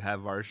 you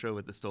have Varsho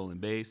with the stolen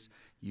base.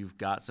 You've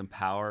got some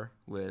power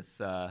with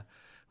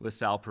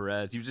Sal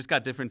Perez. You've just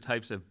got different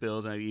types of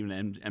builds.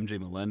 Even MJ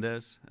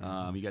Melendez.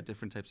 You got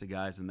different types of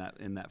guys in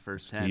that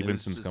first 10.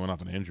 Stevenson's coming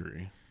off an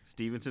injury.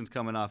 Stevenson's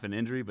coming off an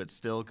injury, but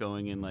still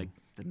going in like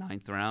the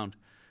 9th round.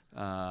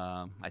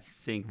 I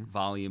think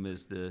volume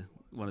is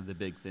one of the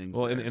big things.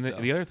 Well, there, and so.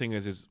 the other thing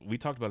is we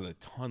talked about it a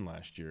ton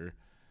last year.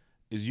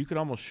 Is you could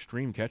almost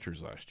stream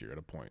catchers last year at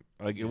a point.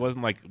 Like, it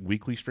wasn't like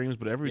weekly streams,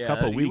 but every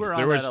couple of you weeks were on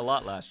there was that a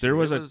lot last there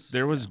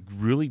year. was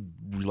really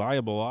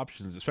reliable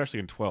options, especially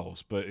in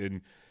 12s. But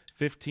in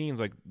 15s,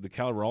 like the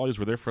Cal Raleighs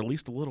were there for at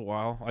least a little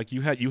while. Like,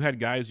 you had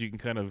guys you can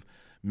kind of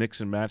mix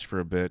and match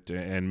for a bit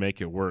and make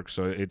it work.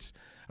 So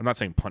I'm not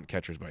saying punt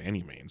catchers by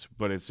any means,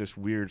 but it's just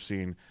weird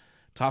seeing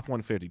top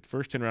 150,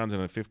 first 10 rounds in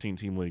a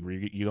 15-team league where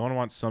you don't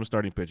want some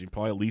starting pitching,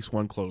 probably at least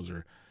one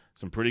closer,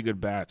 some pretty good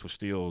bats with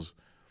steals.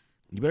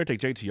 You better take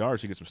JTR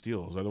so you get some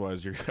steals,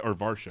 otherwise or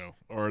Varsho,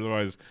 or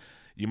otherwise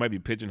you might be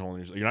pigeonholing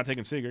yourself. You're not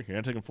taking Seager, you're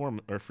not taking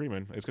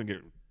Freeman. It's going to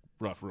get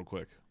rough real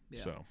quick.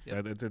 Yeah. So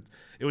Yep.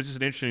 it was just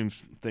an interesting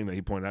thing that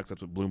he pointed out, 'cause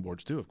that's what Bloom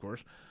boards too, of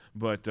course.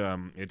 But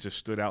it just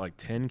stood out, like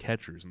 10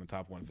 catchers in the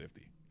top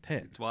 150.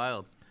 10. It's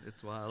wild.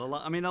 It's wild. A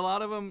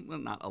lot of them, well,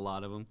 not a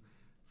lot of them.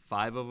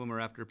 5 of them are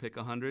after pick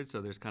 100,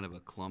 so there's kind of a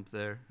clump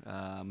there,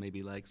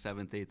 maybe like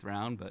 7th, 8th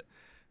round. But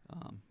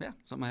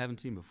something I haven't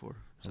seen before.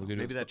 So we could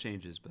do maybe it that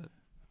changes. But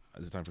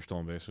Is it time for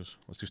stolen bases?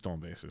 Let's do stolen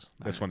bases.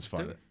 All This right, one's let's do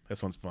fun. it.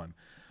 This one's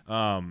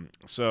fun.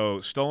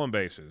 So stolen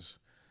bases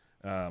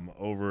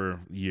over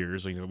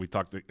years. You know, we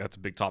talked. That's a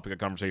big topic of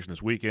conversation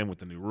this weekend with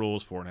the new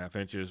rules, 4.5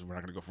 inches. We're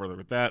not going to go further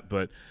with that,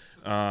 but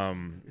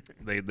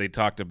they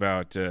talked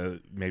about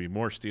maybe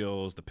more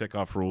steals, the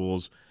pickoff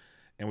rules,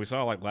 and we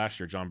saw like last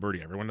year, John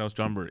Birdie. Everyone knows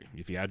John Birdie.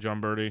 If you had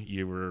John Birdie,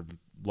 you were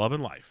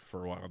loving life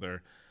for a while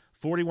there.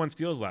 41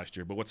 steals last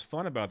year. But what's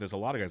fun about this, a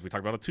lot of guys, we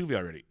talked about Altuve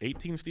already,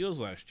 18 steals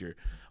last year.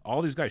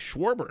 All these guys,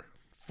 Schwarber,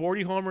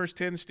 40 homers,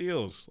 10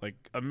 steals, like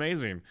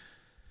amazing.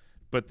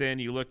 But then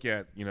you look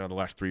at, the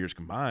last 3 years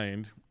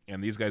combined,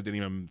 and these guys didn't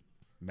even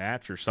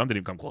match, or some didn't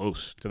even come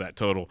close to that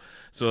total.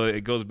 So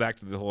it goes back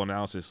to the whole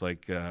analysis,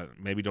 like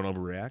maybe don't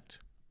overreact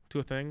to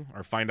a thing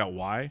or find out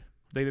why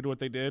they did what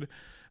they did.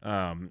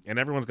 And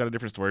everyone's got a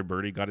different story.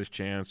 Birdie got his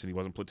chance, and he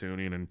wasn't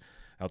platooning, and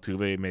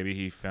Altuve, maybe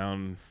he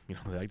found,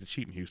 they like to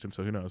cheat in Houston,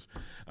 so who knows.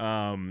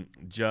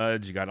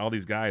 Judge, you got all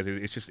these guys.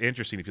 It's just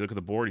interesting if you look at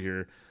the board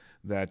here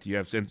that you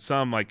have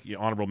some, like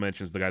honorable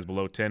mentions, the guys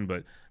below 10,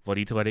 but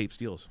Vladito had 8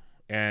 steals.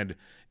 And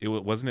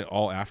wasn't it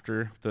all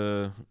after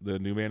the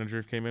new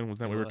manager came in? Wasn't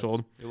that what we were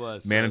told? It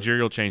was.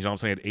 Managerial change. All of a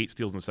sudden, he had 8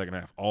 steals in the second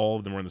half. All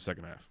of them were in the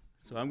second half.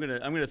 So I'm gonna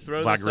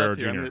throw Vlad this Guerrero up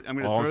here. Jr. I'm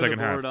gonna All in throw the the second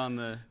half. board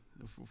on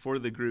for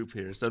the group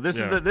here. So this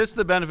Yeah. is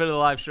the benefit of the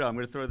live show. I'm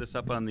gonna throw this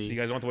up on the. So you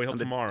guys don't have to wait till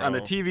tomorrow. on the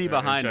TV and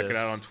behind check us. it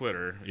out on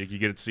Twitter. You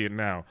get to see it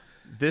now.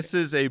 This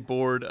is a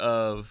board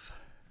of.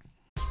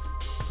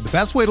 The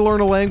best way to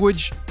learn a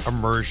language?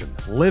 Immersion.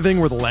 Living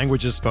where the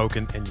language is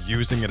spoken and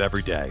using it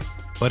every day.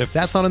 But if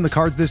that's not in the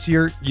cards this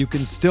year, you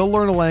can still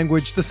learn a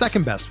language the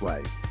second best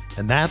way.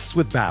 And that's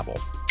with Babbel.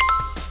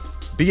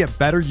 Be a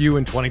better you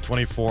in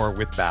 2024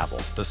 with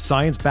Babbel, the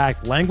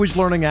science-backed language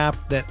learning app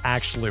that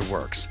actually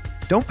works.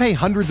 Don't pay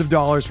hundreds of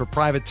dollars for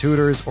private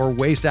tutors or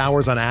waste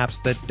hours on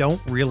apps that don't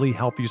really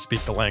help you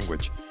speak the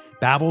language.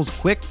 Babbel's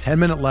quick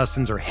 10-minute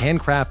lessons are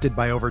handcrafted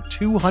by over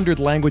 200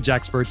 language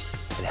experts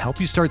that help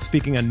you start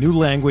speaking a new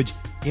language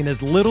in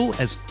as little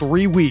as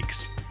 3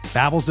 weeks.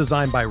 Babbel's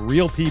designed by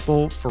real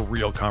people for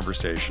real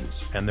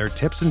conversations, and their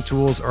tips and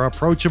tools are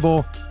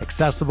approachable,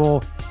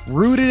 accessible,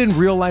 rooted in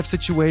real-life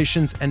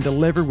situations, and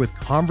delivered with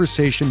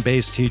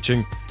conversation-based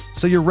teaching,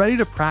 so you're ready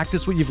to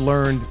practice what you've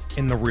learned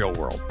in the real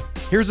world.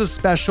 Here's a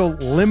special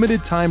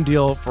limited-time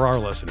deal for our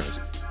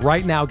listeners.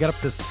 Right now, get up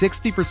to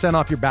 60%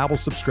 off your Babbel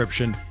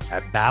subscription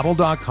at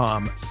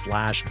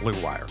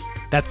babbel.com/BlueWire.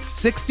 That's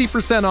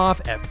 60%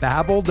 off at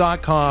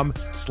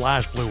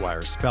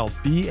babbel.com/BlueWire, spelled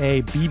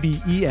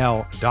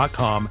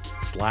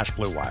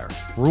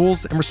BABBEL.com/BlueWire.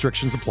 Rules and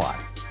restrictions apply.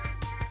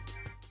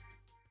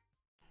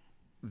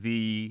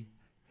 The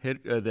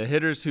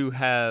hitters who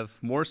had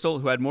more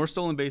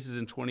stolen bases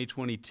in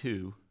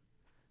 2022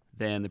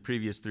 than the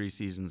previous 3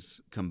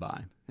 seasons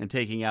combined, and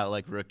taking out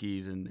like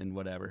rookies and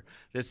whatever.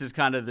 This is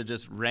kind of the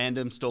just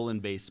random stolen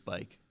base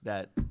spike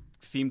that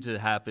seemed to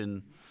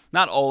happen,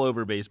 not all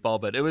over baseball,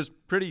 but it was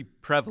pretty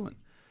prevalent.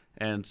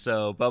 And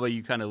so, Bubba,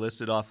 you kind of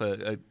listed off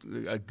a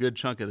good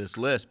chunk of this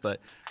list, but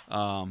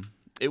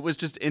it was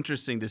just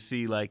interesting to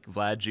see like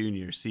Vlad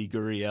Jr., see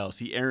Gurriel,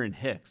 see Aaron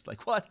Hicks.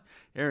 Like what?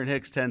 Aaron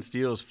Hicks, 10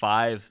 steals,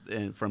 5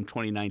 from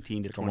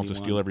 2019 to 21.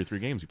 Almost a steal every 3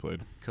 games he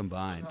played.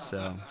 Combined,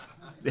 so...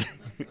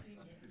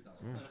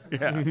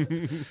 Yeah.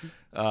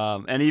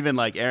 And even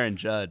like Aaron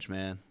Judge,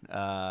 man.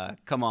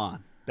 Come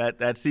on.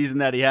 That season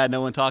that he had, no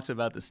one talks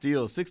about the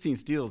steals. 16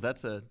 steals,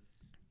 that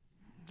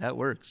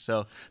works.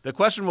 So the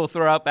question we'll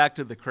throw out back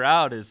to the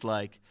crowd is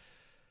like,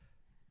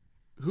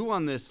 who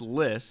on this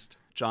list,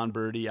 John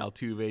Birdie,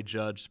 Altuve,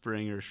 Judge,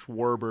 Springer,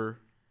 Schwarber,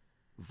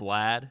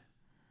 Vlad,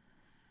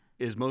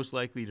 is most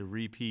likely to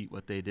repeat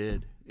what they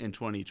did in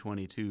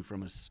 2022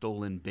 from a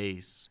stolen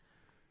base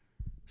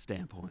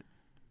standpoint?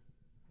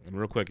 And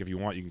real quick, if you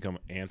want, you can come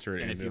answer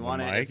it. And into if you the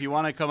want mic.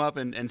 to, come up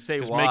and say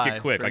just why, make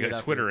it quick, bring like it a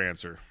up Twitter here.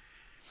 answer,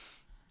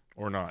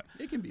 or not.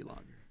 It can be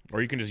longer. Or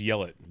you can just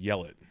yell it.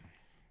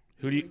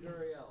 Who do you?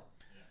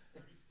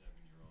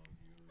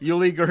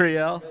 Yuli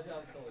Gurriel.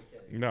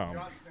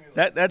 No.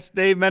 That's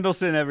Dave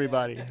Mendelson,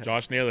 everybody.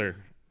 Josh Naylor.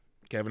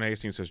 Kevin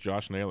Hastings says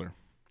Josh Naylor.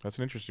 That's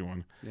an interesting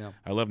one. Yeah.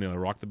 I love Naylor.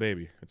 Rock the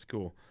baby. It's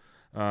cool.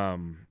 I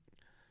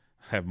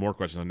have more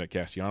questions on Nick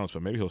Castellanos,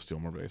 but maybe he'll steal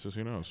more bases.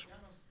 Who knows?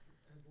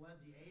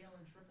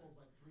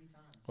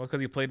 Well,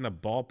 because he played in a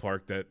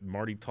ballpark that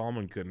Marty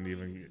Tallman couldn't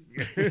even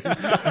get.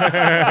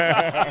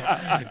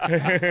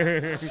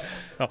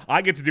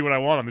 I get to do what I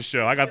want on the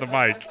show. I got the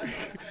mic.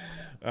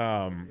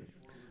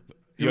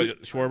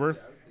 Schwarber?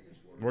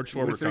 Where'd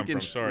Schwarber come from?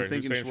 Sorry.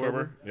 Who's saying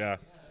Schwarber? Yeah.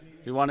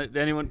 You want it?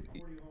 Anyone?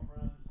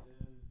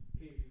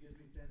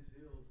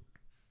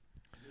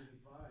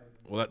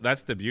 Well,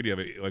 that's the beauty of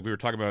it. Like we were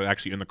talking about it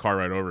actually in the car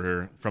ride over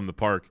here from the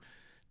park.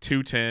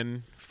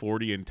 210,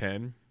 40, and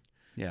 10.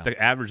 Yeah. The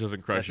average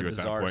doesn't crush That's a you at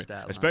that bizarre point.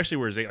 stat line. Especially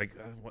where his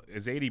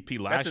ADP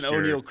last year. That's an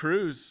O'Neal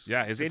Cruz.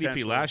 Yeah, his ADP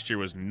potentially. last year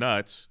was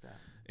nuts.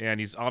 And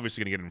he's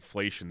obviously going to get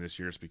inflation this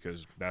year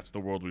because that's the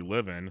world we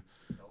live in.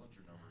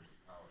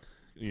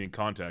 In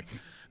contact.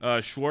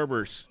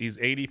 Schwarber, he's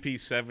ADP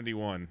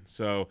 71.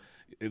 So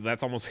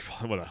that's almost like,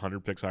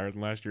 100 picks higher than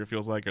last year, it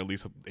feels like, or at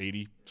least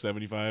 80,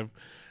 75.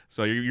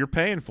 So you're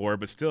paying for it,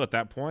 but still at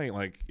that point,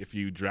 like if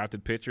you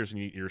drafted pitchers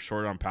and you're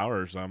short on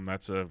power, and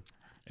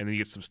then you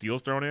get some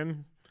steals thrown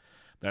in,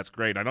 that's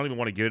great. I don't even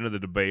want to get into the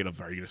debate of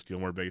are you going to steal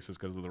more bases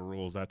because of the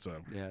rules. That's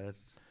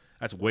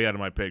way out of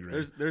my pay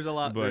grade. There's a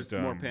lot. There's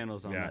more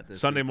panels on that.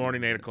 Sunday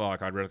morning,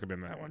 8:00. I'd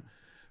recommend that one.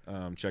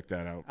 Check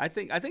that out. I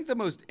think the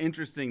most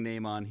interesting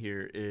name on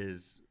here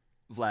is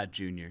Vlad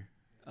Jr.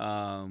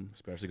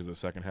 Especially because of the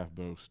second half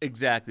boost.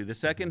 Exactly. The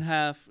second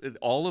half,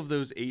 all of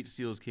those 8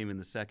 steals came in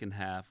the second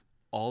half.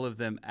 All of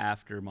them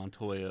after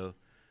Montoya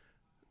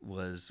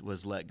was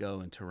let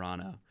go in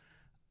Toronto.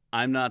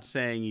 I'm not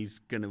saying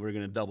we're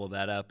gonna double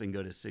that up and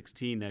go to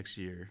 16 next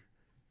year.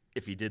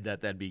 If he did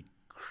that, that'd be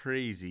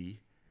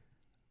crazy.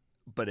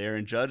 But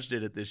Aaron Judge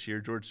did it this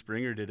year. George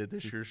Springer did it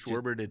this year.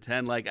 Schwarber did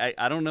 10. Like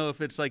I don't know if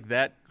it's like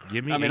that.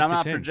 Give me. I mean, 8 I'm to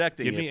not 10.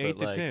 projecting. Give me it, 8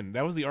 to 10.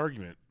 That was the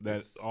argument.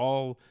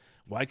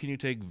 Why can you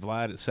take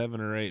Vlad at 7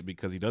 or 8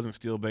 because he doesn't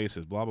steal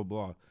bases? Blah blah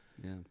blah.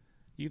 Yeah.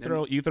 You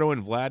throw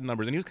in Vlad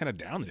numbers, and he was kind of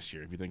down this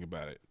year if you think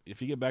about it.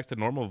 If you get back to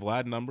normal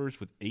Vlad numbers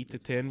with 8 to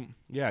 10,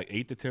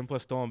 8 to 10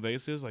 plus stolen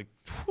bases, like,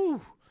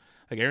 whew,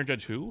 like Aaron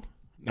Judge, who?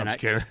 No, I'm just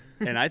kidding.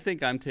 And I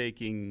think I'm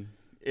taking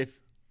if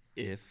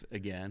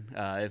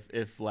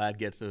Vlad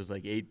gets those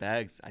like 8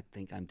 bags, I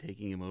think I'm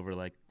taking him over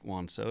like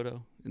Juan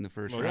Soto in the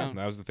first round.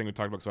 That was the thing we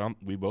talked about. So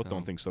we both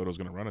don't think Soto's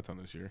going to run a ton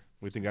this year.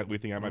 We think that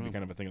might be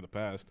kind of a thing of the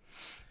past.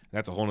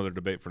 That's a whole other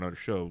debate for another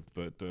show,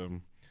 but.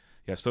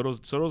 Yeah, Soto's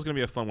going to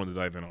be a fun one to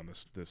dive in on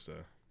this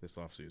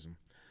offseason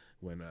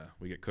when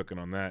we get cooking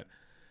on that.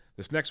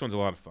 This next one's a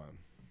lot of fun.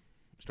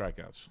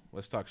 Strikeouts.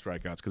 Let's talk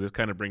strikeouts because this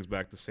kind of brings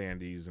back the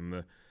Sandys and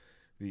the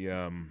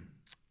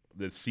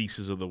the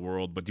Ceases of the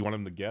world. But do you want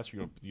them to guess,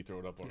 or you throw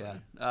it up already?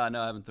 Yeah.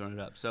 No, I haven't thrown it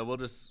up. So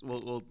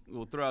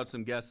we'll throw out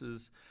some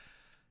guesses.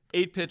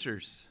 8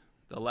 pitchers.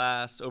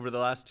 Over the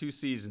last 2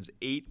 seasons,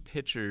 8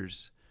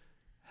 pitchers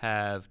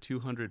have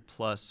 200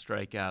 plus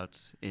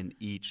strikeouts in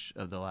each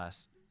of the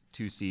last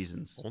 2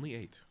 seasons. Only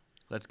 8.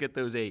 Let's get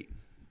those 8.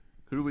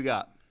 Who do we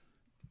got?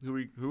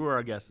 Who are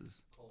our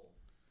guesses?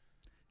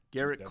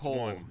 Garrett That's Cole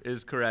one.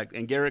 is correct,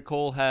 and Garrett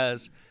Cole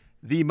has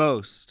the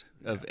most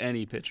of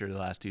any pitcher the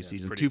last 2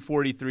 seasons,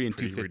 243 and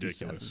Pretty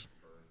 257. ridiculous.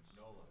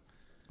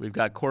 We've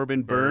got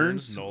Corbin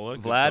Burns, Nola,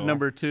 good Vlad call.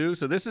 number 2.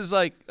 So this is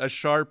like a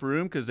sharp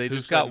room because they Who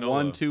just said got Nola?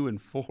 1, 2,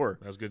 and 4.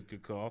 That was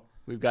good call.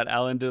 We've got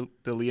Alan De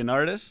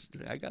Leonardis.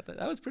 I got that.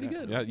 That was pretty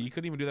good. Yeah, you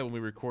couldn't even do that when we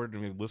recorded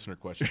and we had listener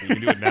questions. You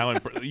can do it now.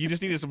 You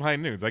just needed some high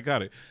noons. I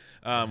got it.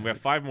 We have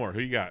 5 more. Who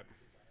you got?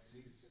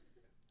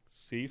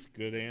 Cease,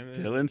 good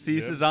answer. Dylan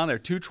Cease is on there.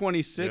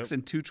 226 Yep.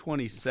 and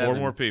 227. 4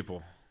 more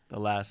people. The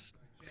last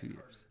 2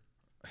 years.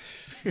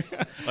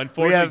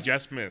 Unfortunately,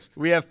 just missed.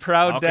 We have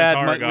proud dad.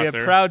 Alcantara got We have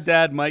there. proud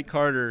dad Mike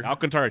Carter.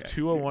 Alcantara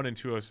 201 and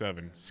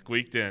 207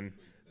 squeaked in.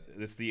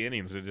 It's the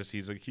innings.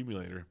 He's an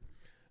accumulator.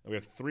 We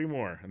have 3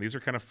 more, and these are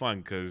kind of fun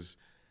because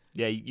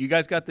Yeah, you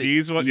guys got the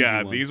these ones. easy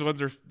Yeah, ones. these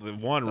ones are the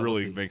one Double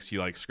really C. makes you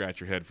like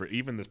scratch your head for.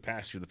 Even this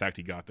past year, the fact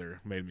he got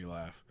there made me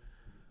laugh.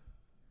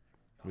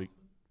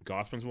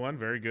 Gossman's one,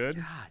 very good.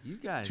 God, you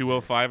guys.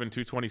 205 and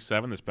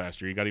 227 this past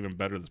year. He got even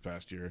better this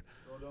past year.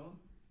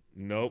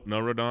 Nope,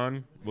 no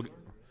Rodon.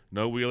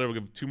 No Wheeler. We'll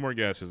give 2 more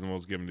guesses, and we'll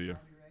just give them to you.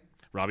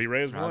 Robbie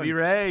Ray is one. Robbie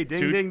Ray, ding,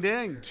 Two- ding,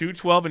 ding.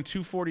 212 and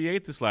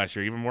 248 this last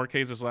year. Even more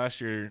cases last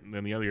year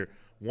than the other year.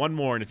 1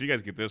 more, and if you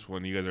guys get this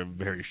one, you guys are a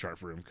very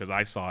sharp room because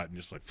I saw it and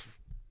just like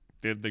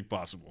didn't think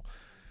possible.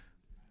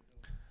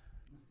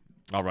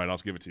 All right, I'll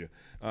just give it to you.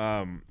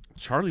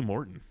 Charlie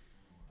Morton,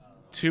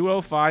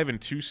 205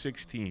 and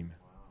 216.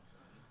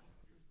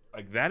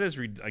 Like that is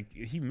like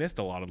he missed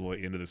a lot of the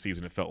end of the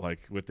season. It felt like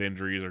with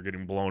injuries or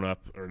getting blown up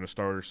or in a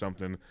start or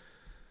something.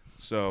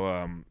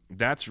 So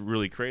that's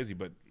really crazy.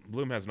 But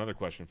Bloom has another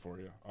question for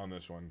you on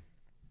this one.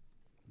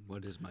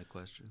 What is my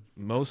question?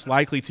 Most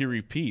likely to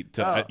repeat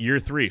to Oh. year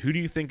 3. Who do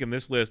you think in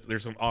this list?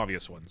 There's some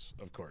obvious ones,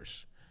 of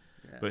course.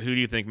 Yeah. But who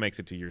do you think makes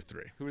it to year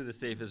 3? Who are the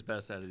safest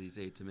best out of these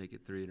 8 to make it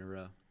 3 in a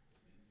row?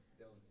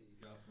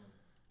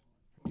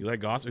 You like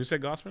Gossman? Who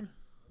said Gossman?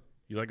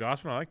 You like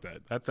Gossman? I like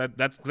that.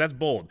 That's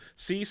bold.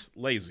 Cease,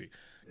 lazy.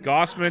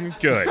 Gossman,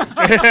 good.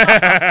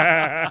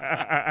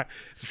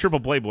 Triple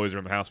Play boys are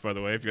in the house, by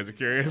the way, if you guys are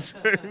curious.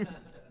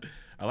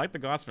 I like the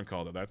Gossman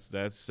call though. That's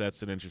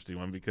an interesting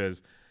one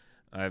because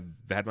I've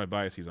had my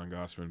biases on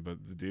Gossman, but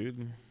the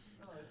dude.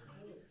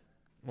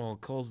 Well,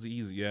 Cole's the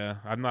easy. Yeah,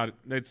 I'm not.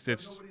 It's.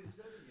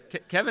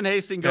 Kevin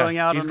Hastings going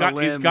out he's on got, a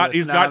limb. He's got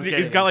No, I'm he's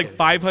kidding, got I'm like kidding.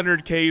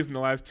 500 Ks in the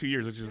last 2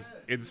 years, which is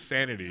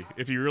insanity.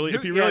 If you really, Yeah,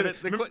 you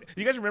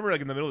guys remember like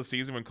in the middle of the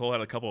season when Cole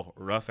had a couple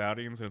rough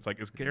outings, and it's like,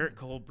 is Garrett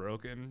Cole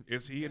broken?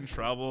 Is he in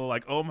trouble?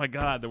 Like, oh my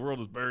God, the world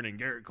is burning.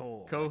 Garrett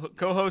Cole.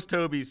 Co-host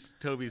Toby's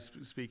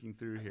speaking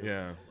through here.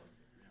 Yeah.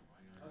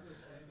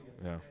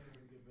 Yeah.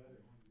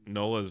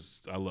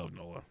 Nola's. I love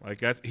Nola. Like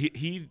that's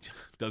he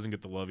doesn't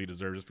get the love he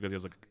deserves just because he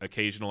has like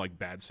occasional like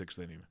bad 6th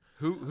inning.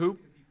 Who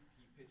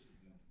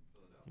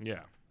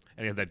Yeah.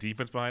 And he has that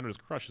defense behind him,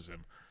 just crushes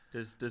him.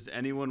 does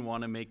anyone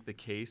want to make the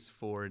case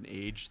for an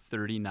age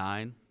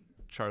 39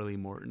 Charlie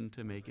Morton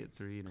to make it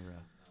 3 in a row?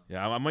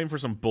 Yeah, I'm waiting for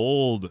some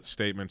bold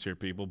statements here,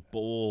 people.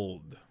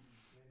 Bold.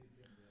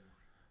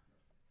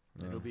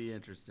 It'll be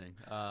interesting.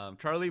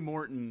 Charlie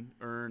Morton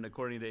earned,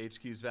 according to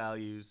HQ's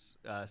values,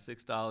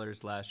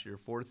 $6 last year,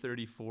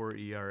 4.34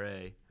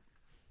 ERA,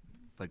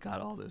 but got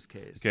all those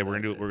Ks. Okay, we're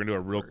gonna do a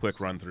real quick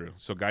run through.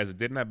 So guys that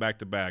didn't have back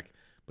to back,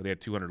 but they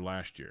had 200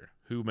 last year.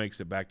 Who makes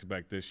it back to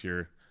back this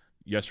year?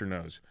 Yes or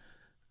no's?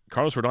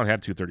 Carlos Rodon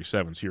had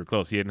 237, so you were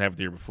close. He didn't have it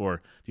the year before.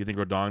 Do you think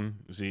Rodon?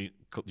 See,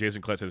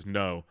 Jason Collette says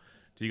no.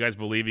 Do you guys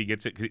believe he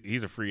gets it?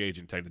 He's a free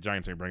agent tag. The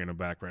Giants are bringing him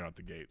back right out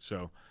the gate.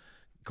 So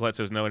Collette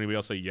says no. Anybody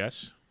else say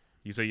yes?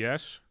 You say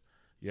yes?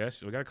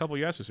 Yes. We got a couple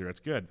yeses here. That's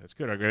good. That's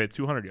good. I got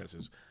 200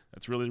 yeses.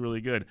 That's really,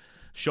 really good.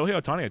 Shohei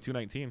Ohtani at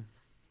 219.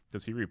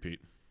 Does he repeat?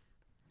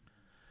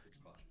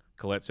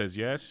 Collette says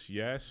yes,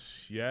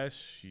 yes, yes,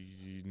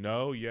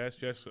 no, yes,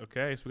 yes.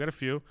 Okay, so we got a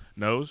few.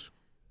 No's.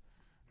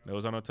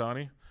 No's on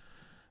Ohtani.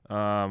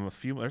 A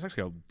few. There's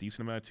actually a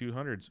decent amount of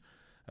 200s.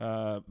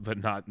 But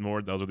not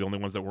more. Those are the only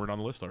ones that weren't on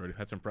the list already.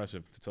 That's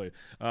impressive to tell you.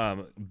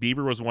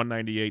 Bieber was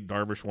 198,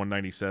 Darvish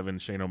 197,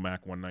 Shane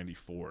O'Mac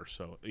 194.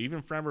 So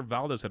even Framber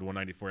Valdez had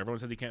 194. Everyone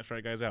says he can't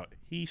strike guys out.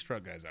 He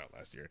struck guys out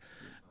last year.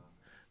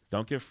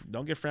 Don't give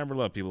Framber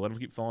love, people. Let him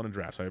keep falling in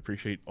drafts. I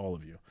appreciate all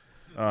of you.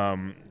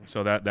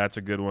 So that's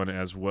a good one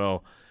as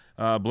well.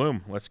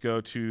 Bloom, let's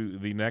go to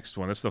the next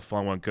one. This is the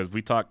fun one because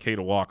we talk K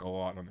to walk a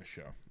lot on this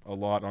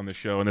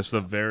show. And this is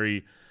a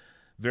very,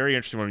 very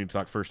interesting one when you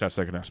talk first half,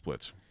 second half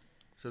splits.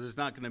 So there's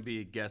not going to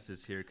be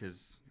guesses here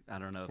because I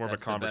don't know if more of a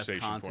that's the best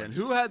conversation content. point.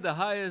 Who had the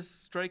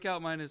highest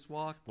strikeout minus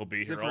walk We'll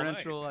be here all night.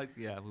 differential?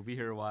 Yeah, we'll be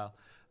here a while.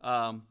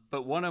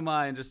 But one of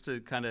mine, just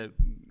to kind of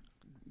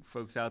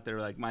folks out there,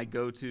 like my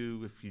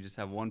go-to, if you just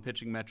have one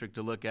pitching metric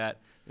to look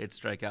at, it's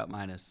strikeout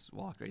minus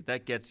walk rate.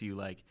 That gets you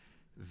like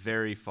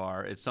very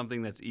far. It's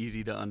something that's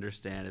easy to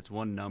understand. It's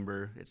one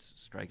number. It's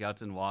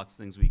strikeouts and walks,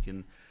 things we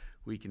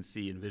can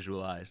see and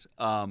visualize.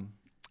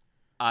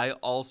 I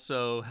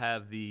also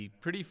have the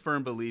pretty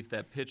firm belief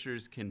that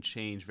pitchers can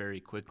change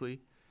very quickly,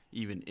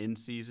 even in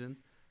season,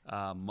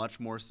 much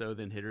more so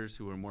than hitters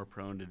who are more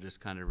prone to just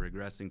kind of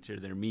regressing to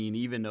their mean,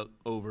 even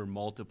over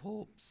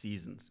multiple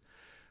seasons.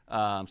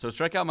 So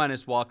strikeout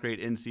minus walk rate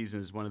in season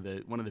is one of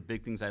the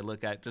big things I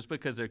look at, just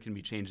because there can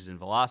be changes in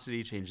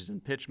velocity, changes in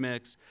pitch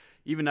mix,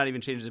 not even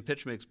changes in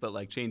pitch mix, but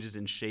like changes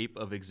in shape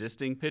of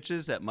existing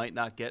pitches that might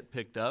not get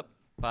picked up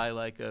by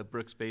like a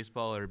Brooks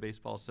Baseball or a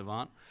Baseball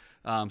Savant.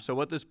 So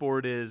what this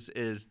board is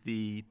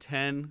the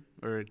 10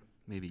 or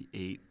maybe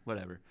 8,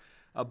 whatever,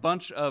 a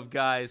bunch of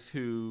guys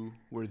who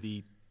were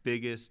the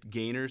biggest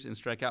gainers in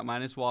strikeout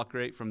minus walk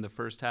rate from the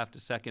first half to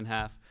second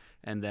half,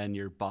 and then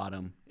your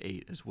bottom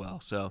 8 as well.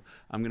 So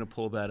I'm going to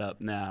pull that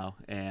up now,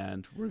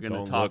 and we're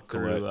going to talk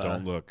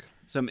through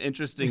some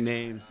interesting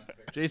names.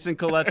 Jason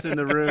Collette's in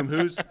the room.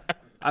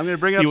 I'm going to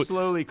bring it up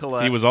slowly,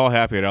 Collette. He was all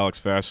happy at Alex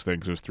Fast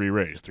things. It was 3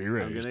 Rays.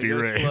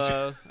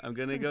 I'm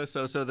going to go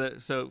slow.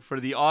 So for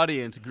the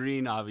audience,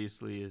 green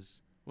obviously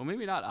is, well,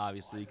 maybe not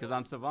obviously, because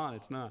on Savant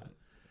it's not.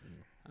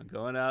 I'm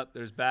going up.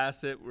 There's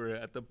Bassett. We're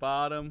at the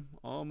bottom,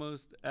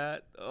 almost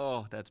at.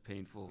 Oh, that's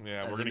painful.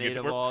 Yeah, As we're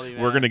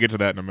gonna get to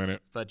that in a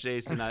minute. But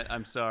Jason,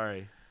 I'm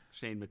sorry,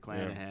 Shane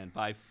McClanahan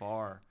by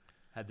far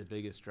had the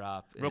biggest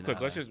drop. Real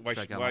quick, let's just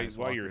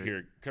while you're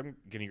here, can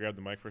you grab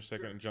the mic for a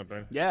second and jump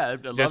in? Yeah,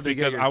 I'd love just to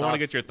because get I want to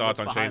get your thoughts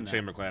on Shane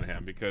behind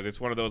McClanahan, because it's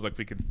one of those, like,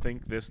 we could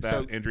think this,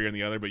 that, injury, and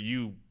the other, but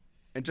you.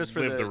 And just for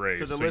live the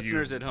race, so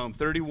listeners at home,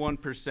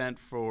 31%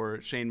 for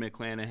Shane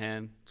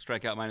McClanahan,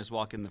 strikeout minus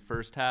walk in the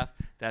first half.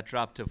 That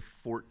dropped to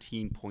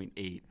 14.8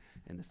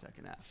 in the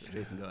second half. So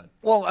Jason, go ahead.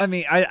 Well, I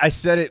mean, I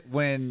said it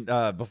when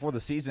before the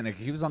season.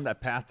 He was on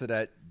that path to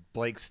that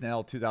Blake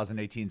Snell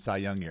 2018 Cy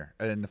Young year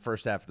in the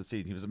first half of the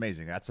season. He was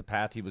amazing. That's the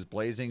path he was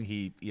blazing.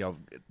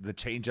 The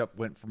changeup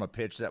went from a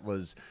pitch that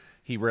was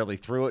he rarely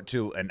threw it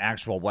to an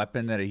actual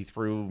weapon that he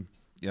threw.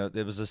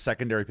 It was a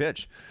secondary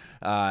pitch.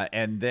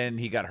 And then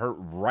he got hurt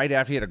right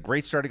after. He had a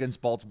great start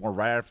against Baltimore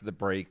right after the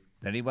break.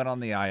 Then he went on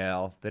the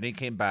IL. Then he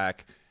came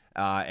back,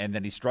 and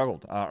then he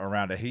struggled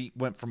around it. He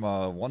went from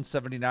a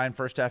 179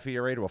 first half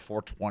ERA to a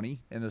 420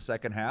 in the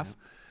second half.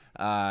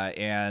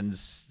 And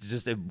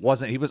just it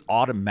wasn't – he was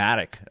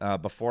automatic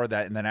before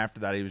that. And then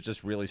after that, he was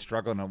just really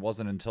struggling. It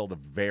wasn't until the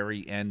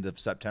very end of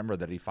September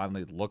that he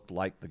finally looked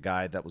like the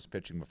guy that was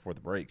pitching before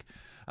the break.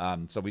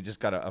 So we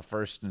just got a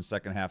first and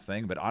second half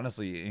thing. But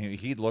honestly,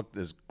 he looked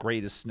as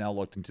great as Snell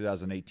looked in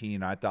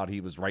 2018. I thought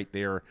he was right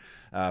there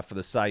for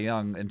the Cy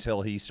Young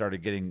until he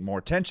started getting more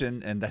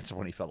attention, and that's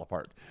when he fell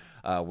apart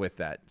with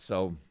that.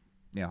 So,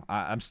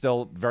 I'm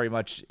still very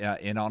much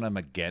in on him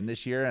again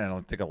this year, and I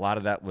don't think a lot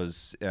of that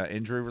was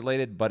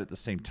injury-related. But at the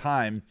same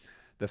time,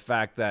 the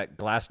fact that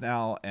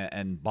Glasnow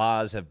and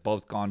Boz have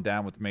both gone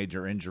down with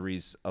major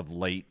injuries of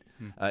late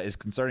is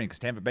concerning, because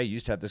Tampa Bay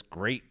used to have this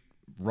great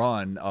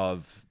run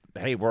of –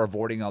 hey, we're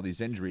avoiding all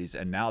these injuries,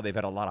 and now they've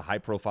had a lot of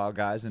high-profile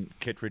guys, and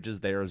Kittredge is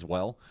there as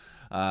well,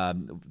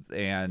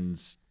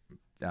 and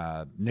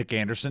Nick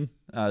Anderson.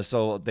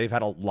 So they've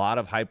had a lot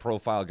of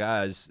high-profile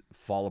guys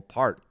fall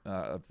apart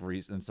for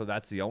reasons. So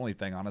that's the only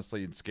thing,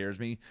 honestly, that scares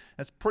me.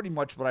 That's pretty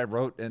much what I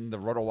wrote in the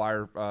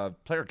RotoWire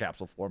player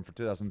capsule form for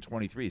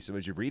 2023. So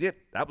as you read it,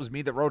 that was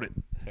me that wrote it.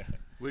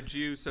 Would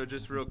you, so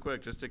just real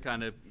quick, just to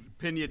kind of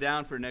pin you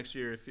down for next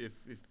year, if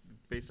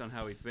based on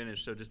how he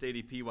finished, so just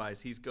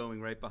ADP-wise, he's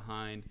going right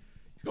behind.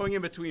 He's going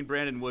in between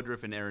Brandon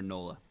Woodruff and Aaron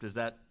Nola. Does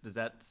that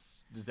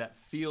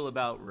feel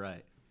about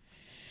right?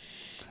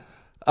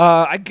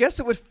 I guess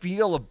it would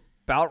feel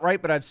about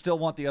right, but I'd still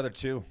want the other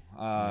two.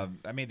 I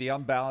mean, the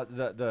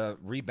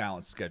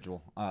rebalance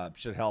schedule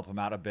should help him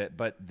out a bit.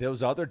 But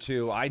those other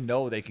two, I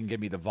know they can give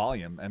me the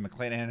volume, and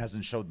McClanahan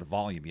hasn't showed the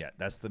volume yet.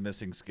 That's the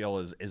missing skill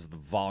is the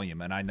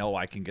volume, and I know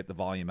I can get the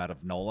volume out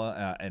of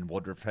Nola, and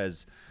Woodruff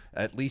has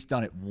at least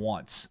done it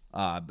once,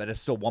 but it's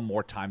still one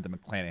more time that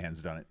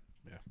McClanahan's done it.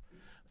 Yeah.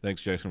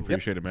 Thanks, Jason.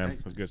 Appreciate it, man.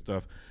 Thanks. That's good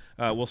stuff.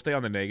 We'll stay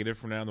on the negative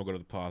for now, and we'll go to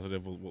the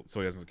positive so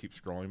he doesn't keep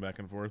scrolling back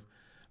and forth.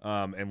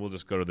 And we'll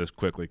just go to this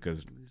quickly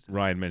because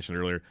Ryan mentioned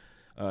earlier.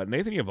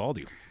 Nathan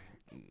Eovaldi,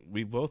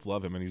 we both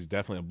love him, and he's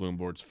definitely a Bloom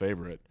Board's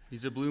favorite.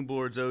 He's a Bloom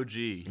Board's OG.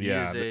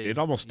 It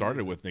almost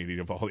started with Nathan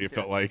Eovaldi, it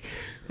felt like,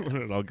 when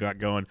it all got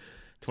going.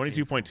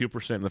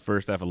 22.2% in the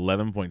first half,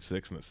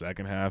 11.6% in the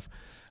second half.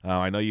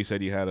 I know you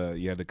said you had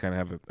to kind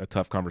of have a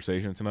tough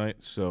conversation tonight.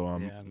 So,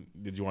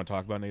 did you want to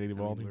talk about Nathan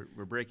Eovaldi?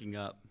 We're breaking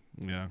up.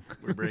 Yeah,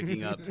 we're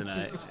breaking up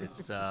tonight.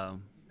 It's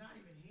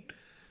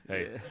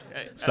Hey,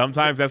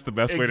 sometimes that's the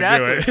best way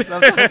exactly. to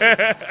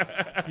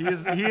do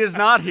it. He is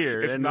not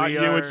here. It's and not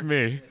you, it's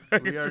me.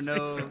 We are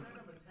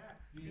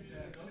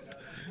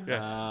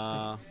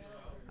no.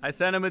 I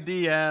sent him a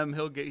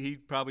DM. He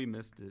probably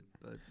missed it,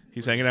 but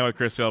he's hanging out with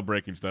Chris Sale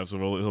breaking stuff, so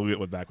he'll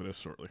get back with us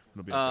shortly.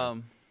 It'll be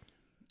okay.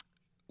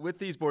 with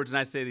these boards, and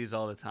I say these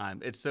all the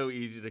time, it's so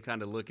easy to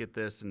kind of look at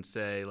this and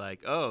say,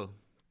 like, oh,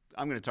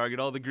 I'm going to target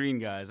all the green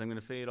guys. I'm going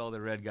to fade all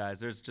the red guys.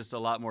 There's just a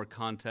lot more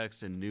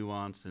context and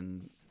nuance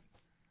and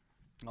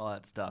all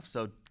that stuff.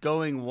 So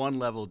going one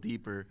level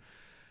deeper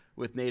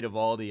with Nate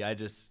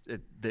Eovaldi,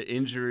 the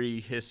injury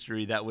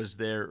history that was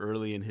there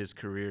early in his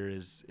career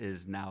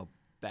is now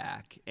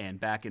back, and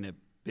back in a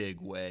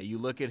big way. You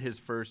look at his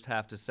first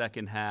half to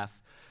second half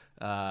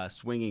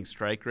swinging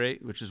strike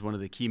rate, which is one of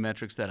the key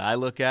metrics that I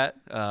look at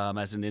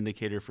as an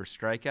indicator for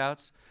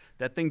strikeouts.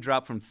 That thing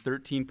dropped from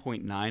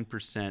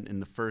 13.9% in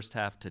the first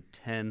half to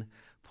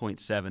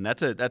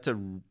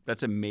 10.7%.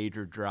 That's a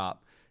major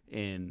drop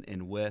in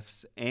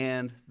whiffs,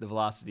 and the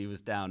velocity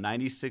was down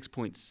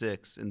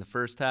 96.6 in the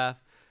first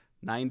half,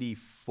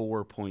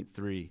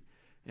 94.3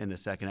 in the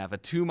second half. A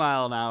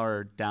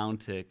 2-mile-an-hour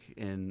downtick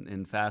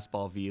in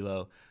fastball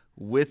velo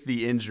with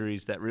the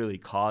injuries that really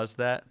caused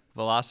that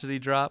velocity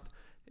drop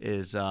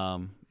is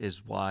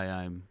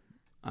why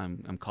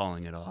I'm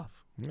calling it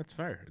off. That's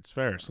fair. It's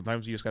fair.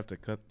 Sometimes you just have to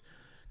cut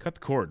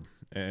the cord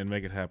and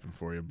make it happen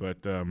for you.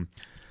 But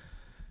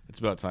it's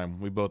about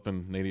time. We've both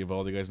been Nate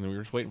Eovaldi guys, and we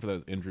were just waiting for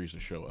those injuries to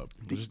show up.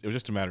 It was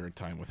just a matter of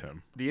time with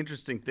him. The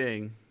interesting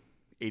thing,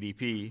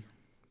 ADP,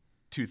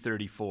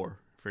 234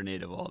 for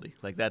Nate Eovaldi.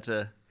 Like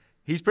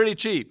he's pretty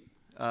cheap.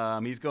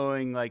 He's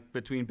going like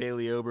between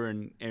Bailey Ober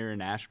and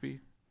Aaron Ashby.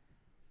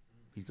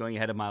 He's going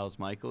ahead of Miles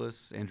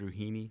Michaelis, Andrew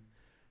Heaney.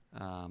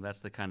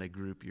 That's the kind of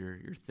group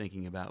you're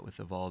thinking about with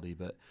Eovaldi.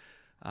 But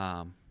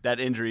that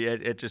injury,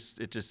 it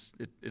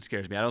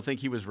scares me. I don't think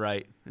he was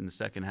right in the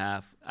second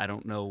half. I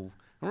don't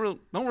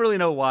really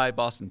know why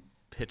Boston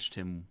pitched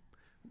him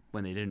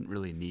when they didn't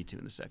really need to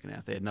in the second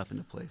half. They had nothing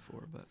to play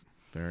for. But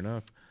fair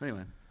enough.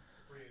 Anyway.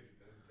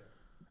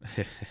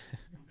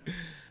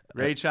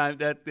 Ray chimed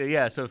that.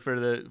 Yeah. So for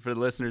the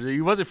listeners,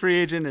 he was a free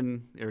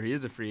agent, or he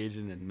is a free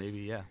agent, and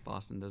maybe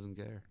Boston doesn't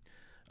care.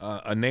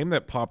 A name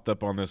that popped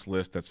up on this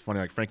list that's funny,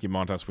 like Frankie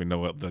Montas, we know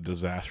what the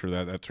disaster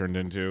that turned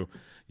into.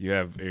 You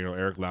have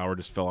Eric Lauer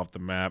just fell off the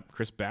map.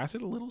 Chris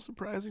Bassett, a little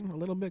surprising, a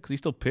little bit, because he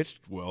still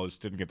pitched well,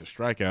 just didn't get the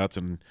strikeouts,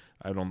 and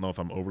I don't know if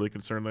I'm overly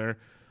concerned there.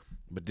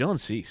 But Dylan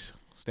Cease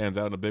stands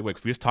out in a big way.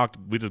 We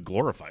just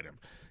glorified him.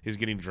 He's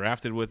getting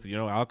drafted with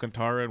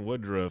Alcantara and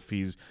Woodruff.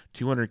 He's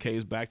 200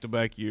 Ks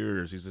back-to-back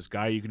years. He's this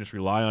guy you can just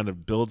rely on to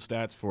build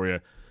stats for you.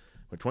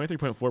 But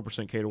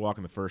 23.4% K to walk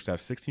in the first half,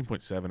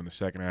 16.7 in the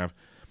second half.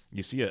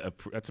 You see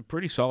that's a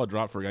pretty solid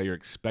drop for a guy you're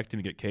expecting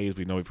to get Ks.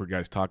 We know we've heard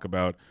guys talk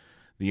about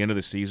the end of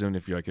the season.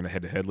 If you're like in a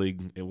head-to-head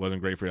league, it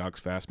wasn't great for you. Alex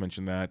Fast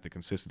mentioned that, the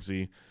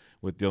consistency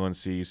with Dylan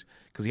Cease,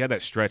 because he had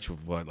that stretch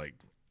of I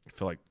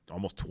feel like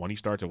almost 20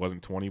 starts. It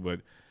wasn't 20,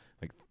 but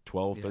like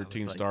 12,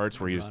 13 starts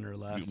where he was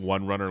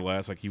one runner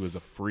less. Like he was a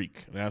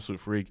freak, an absolute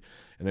freak,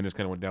 and then just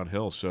kind of went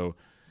downhill. So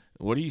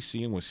what are you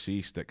seeing with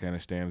Cease that kind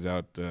of stands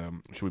out?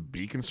 Should we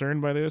be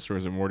concerned by this, or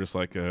is it more just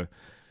like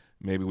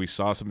maybe we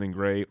saw something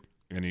great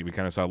and we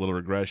kind of saw a little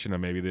regression,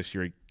 and maybe this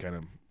year he kind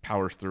of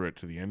powers through it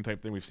to the end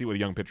type thing? We see with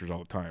young pitchers all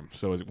the time.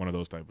 So is it one of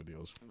those type of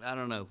deals? I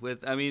don't know.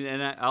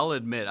 I'll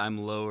admit I'm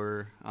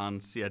lower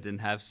on Cease. I didn't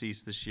have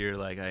Cease this year.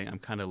 Like I'm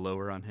kind of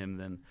lower on him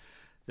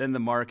than the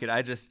market.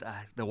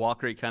 The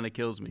walk rate kind of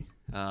kills me.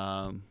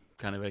 Kind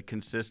of a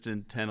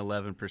consistent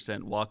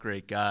 10-11% walk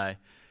rate guy,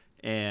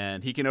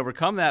 and he can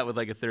overcome that with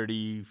like a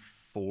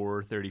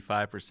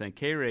 34-35%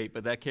 K rate,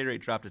 but that K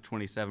rate dropped to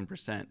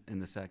 27% in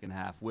the second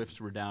half.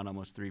 Whiffs were down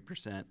almost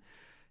 3%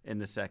 in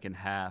the second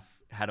half.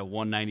 Had a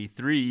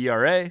 1.93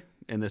 ERA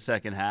in the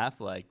second half.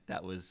 Like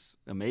that was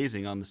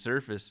amazing on the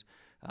surface.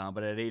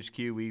 But at HQ,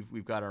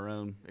 we've got our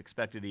own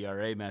expected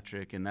ERA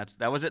metric, and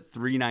that was at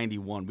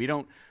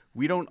 3.91.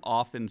 We don't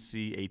often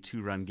see a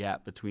 2-run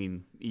gap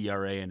between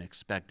ERA and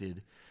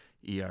expected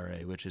ERA,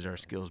 which is our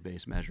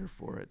skills-based measure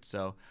for it.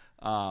 So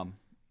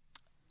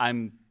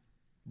I'm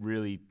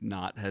really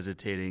not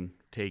hesitating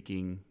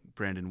taking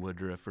Brandon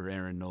Woodruff or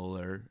Aaron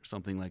Nola or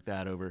something like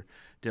that over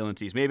Dylan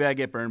Cease. Maybe I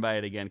get burned by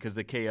it again because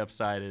the K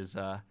upside is,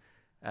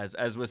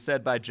 as was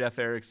said by Jeff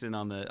Erickson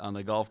on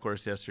the golf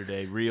course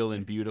yesterday, real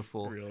and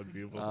beautiful. Real and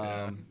beautiful,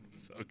 yeah.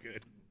 So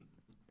good.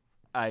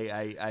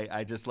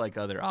 I just like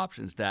other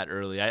options that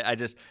early. I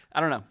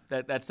don't know.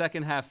 That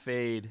second half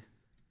fade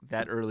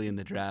that early in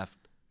the draft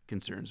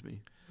concerns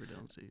me for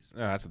Dylan Cease.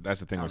 No, that's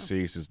the thing with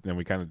Cease is, and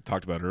we kind of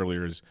talked about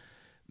earlier, is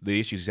the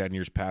issues he's had in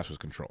years past was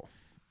control.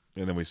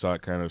 And then we saw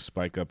it kind of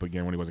spike up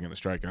again when he wasn't getting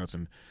the strikeouts,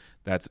 and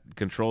that's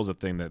control is a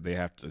thing that they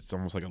have to. It's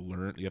almost like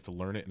you have to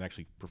learn it and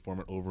actually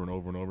perform it over and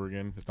over and over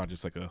again. It's not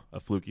just like a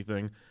fluky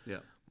thing. Yeah.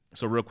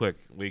 So real quick,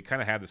 we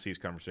kind of had the Cease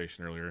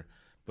conversation earlier,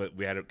 but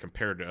we had it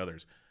compared to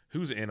others.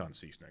 Who's in on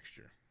Cease next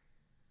year?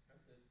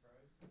 At this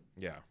price?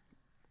 Yeah.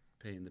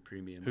 Paying the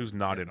premium. Who's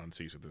not in on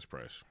Cease at this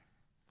price?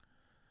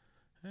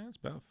 It's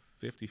about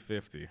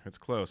 50-50. It's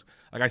close.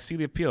 Like I see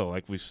the appeal.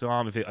 Like we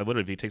saw him if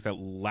he takes that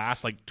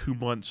last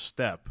 2-month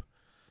step.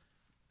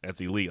 That's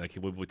elite. Like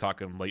we'll be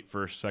talking late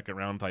first, second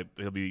round type.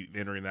 He'll be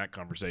entering that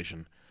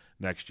conversation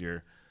next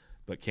year.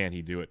 But can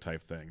he do it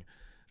type thing?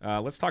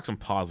 Let's talk some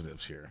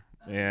positives here.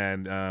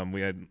 And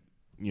we had,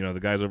 the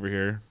guys over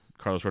here,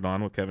 Carlos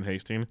Rodon with Kevin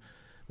Hastings.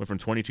 Went from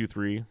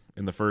 22-3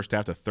 in the first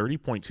half to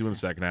 30.2 in the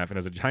second half. And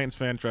as a Giants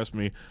fan, trust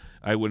me,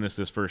 I witnessed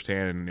this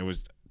firsthand. And I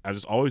was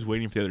just always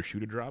waiting for the other shoe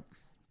to drop,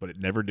 but it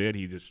never did.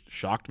 He just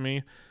shocked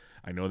me.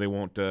 I know they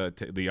won't.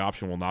 The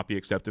option will not be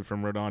accepted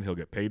from Rodon. He'll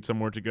get paid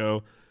somewhere to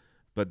go.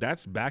 But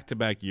that's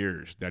back-to-back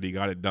years that he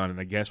got it done. And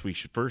I guess we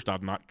should, first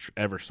off, not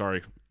ever,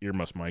 sorry,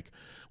 earmuffs, Mike,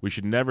 we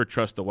should never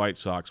trust the White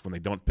Sox when they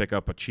don't pick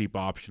up a cheap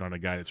option on a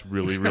guy that's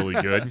really,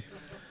 really good.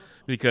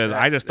 Because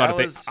I just thought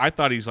I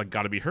thought he's like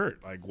got to be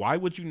hurt. Like, why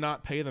would you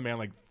not pay the man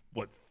like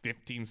what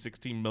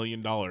 $15-16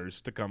 million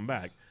to come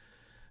back,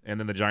 and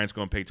then the Giants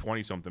go and pay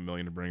 20-something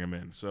million to bring him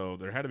in? So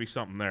there had to be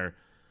something there.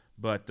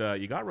 But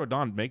you got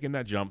Rodon making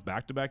that jump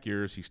back-to-back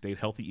years. He stayed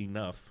healthy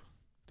enough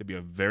to be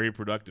a very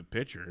productive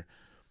pitcher.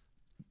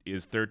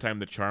 Is third time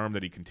the charm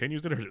that he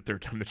continues it, or is it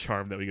third time the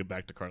charm that we get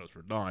back to Carlos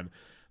Rodon?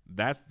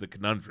 That's the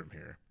conundrum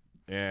here,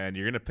 and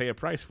you're going to pay a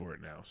price for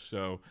it now.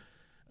 So,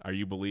 are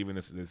you believing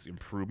this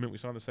improvement we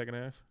saw in the second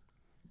half?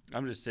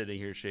 I'm just sitting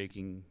here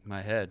shaking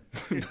my head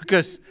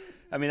because,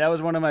 I mean, that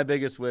was one of my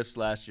biggest whiffs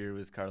last year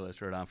was Carlos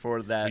Rodon.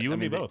 For that, well, you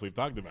and me both. We've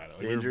talked about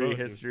it. The injury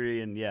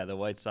history, and the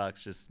White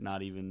Sox just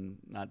not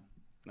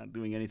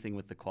doing anything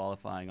with the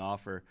qualifying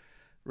offer.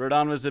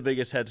 Rodon was the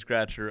biggest head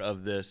scratcher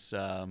of this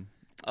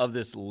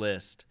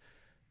list,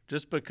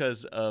 just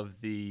because of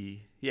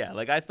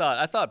I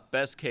thought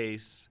best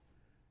case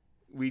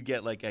we'd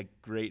get like a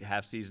great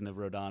half season of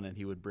Rodon and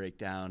he would break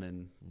down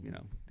and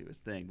do his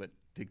thing, but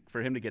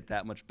for him to get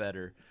that much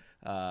better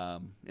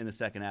in the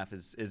second half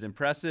is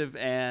impressive.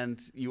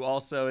 And you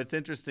also, it's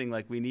interesting,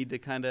 like we need to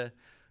kind of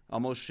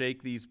almost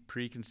shake these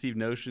preconceived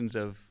notions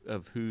of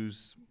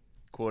who's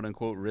quote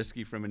unquote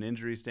risky from an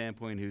injury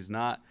standpoint, who's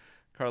not.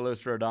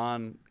 Carlos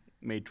Rodon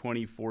made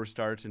 24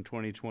 starts in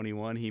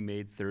 2021. He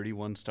made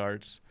 31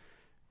 starts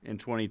in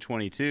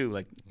 2022.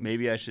 Like,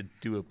 maybe I should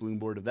do a bloom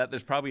board of that.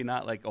 There's probably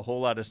not like a whole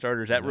lot of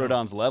starters at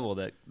Rodon's level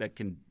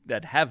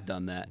that have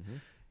done that. Mm-hmm.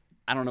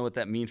 I don't know what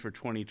that means for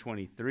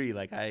 2023.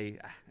 Like,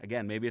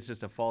 maybe it's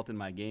just a fault in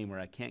my game where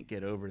I can't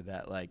get over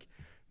that like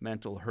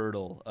mental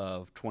hurdle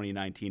of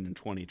 2019 and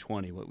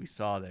 2020, what we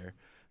saw there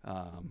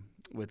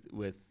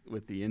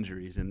with the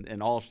injuries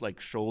and all like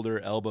shoulder,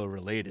 elbow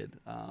related.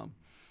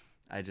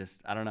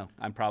 I don't know.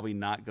 I'm probably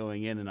not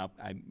going in, and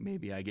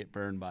maybe I get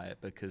burned by it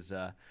because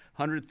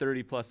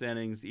 130 plus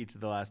innings each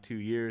of the last 2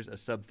 years, a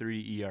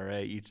sub-3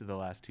 ERA each of the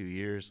last 2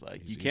 years.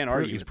 Like, you can't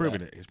argue. He's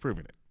proven it. He's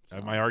proven it.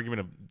 So. My argument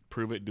of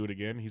prove it, do it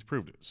again. He's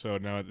proved it. So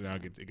now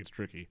it gets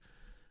tricky,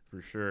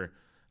 for sure.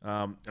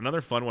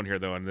 Another fun one here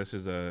though, and this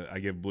is I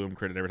give Bloom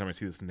credit every time I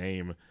see this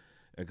name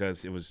because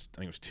I think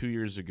it was 2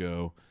 years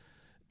ago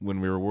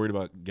when we were worried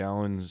about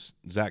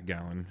Zach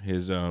Gallen,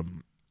 his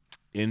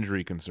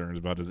injury concerns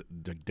about his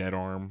dead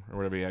arm or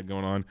whatever he had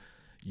going on.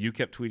 You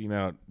kept tweeting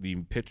out the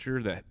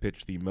pitcher that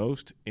pitched the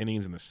most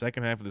innings in the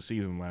second half of the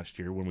season last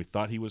year when we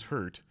thought he was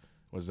hurt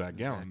was Zach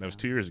Gallen. That was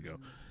 2 years ago.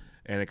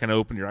 And it kind of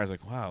opened your eyes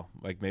like, wow,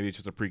 like maybe it's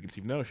just a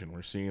preconceived notion.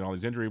 We're seeing all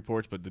these injury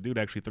reports, but the dude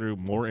actually threw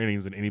more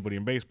innings than anybody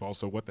in baseball,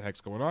 so what the heck's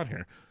going on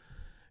here?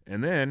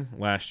 And then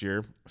last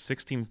year,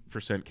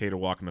 16% K to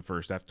walk in the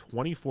first half,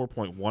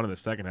 24.1 in the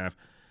second half,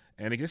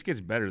 and it just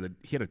gets better.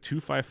 He had a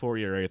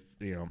 2.54 ERA,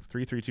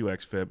 3.32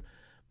 xFIP.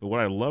 But what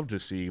I love to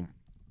see,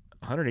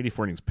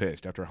 184 innings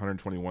pitched after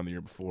 121 the year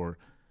before.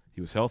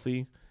 He was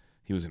healthy.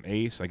 He was an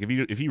ace. Like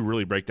if you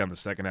really break down the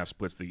second half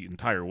splits the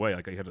entire way,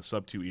 like he had a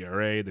sub-2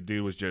 ERA. The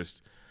dude was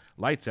just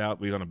lights out.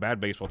 He was on a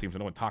bad baseball team, so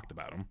no one talked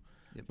about him.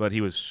 Yep. But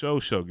he was so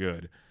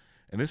good.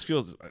 And this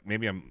feels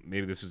maybe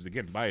this is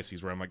again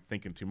biases where I'm like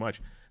thinking too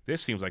much. This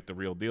seems like the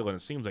real deal, and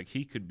it seems like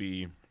he could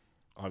be.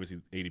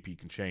 Obviously, ADP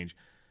can change.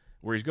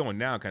 Where he's going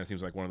now kind of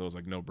seems like one of those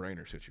like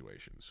no-brainer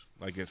situations.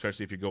 Like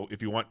especially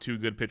if you want two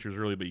good pitchers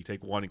early, but you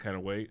take one and kind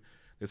of wait.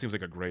 This seems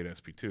like a great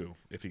SP2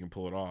 if you can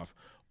pull it off.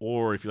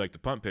 Or if you like the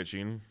punt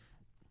pitching,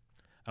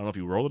 I don't know if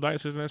you roll the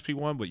dice as an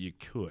SP1, but you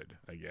could,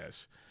 I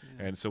guess.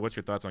 Yeah. And so, what's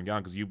your thoughts on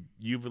Gallen? Because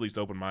you've at least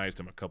opened my eyes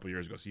to him a couple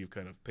years ago, so you've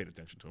kind of paid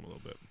attention to him a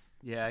little bit.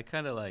 Yeah, I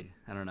kind of I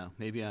don't know.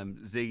 Maybe I'm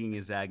zigging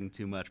and zagging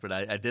too much, but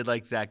I did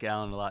like Zach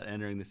Gallen a lot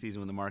entering the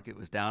season when the market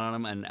was down on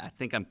him, and I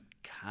think I'm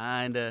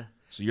kind of.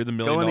 So you're the $1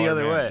 million going the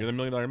other man. way. You're the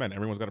 $1 million man.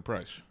 Everyone's got a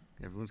price.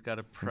 Everyone's got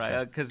a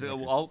price because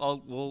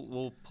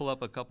we'll pull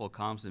up a couple of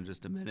comps in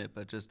just a minute,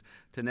 but just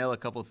to nail a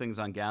couple of things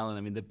on Gallen.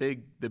 I mean, the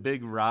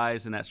big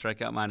rise in that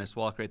strikeout minus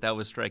walk rate, that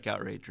was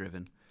strikeout rate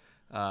driven.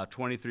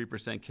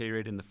 23% K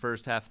rate in the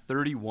first half,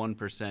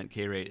 31%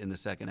 K rate in the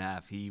second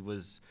half. He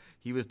was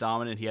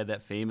dominant. He had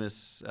that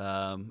famous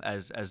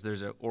as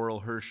there's an Oral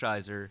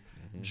Hershiser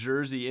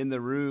jersey in the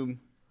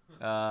room.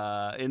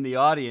 In the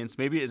audience,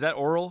 maybe is that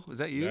Oral? Is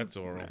that you? That's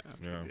Oral.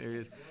 Yeah. There he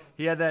is.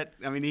 He had that.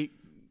 I mean,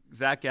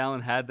 Zach Gallen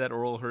had that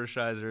Oral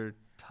Hershiser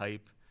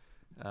type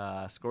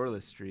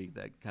scoreless streak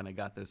that kind of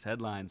got those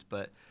headlines.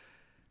 But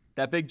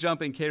that big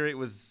jump in K rate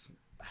was,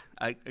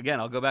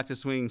 I'll go back to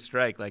swinging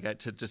strike,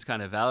 to just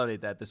kind of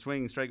validate that the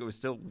swinging strike was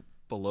still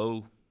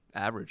below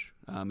average,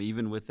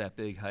 even with that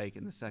big hike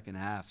in the second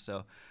half.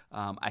 So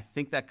I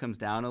think that comes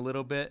down a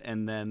little bit.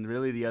 And then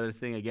really the other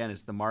thing again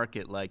is the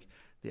market. Like,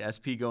 The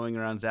SP going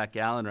around Zach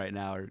Gallen right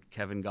now are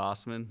Kevin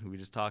Gossman, who we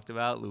just talked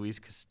about, Luis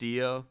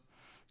Castillo,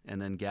 and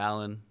then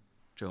Gallen,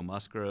 Joe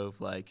Musgrove.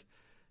 Like,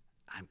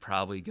 I'm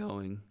probably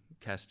going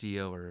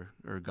Castillo or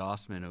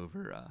Gossman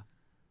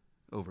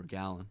over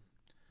Gallen.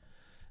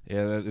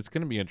 Yeah, it's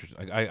going to be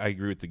interesting. I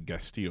agree with the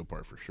Castillo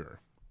part for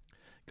sure.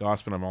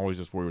 Gossman, I'm always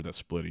just worried with that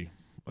splitty.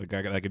 Like,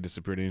 I could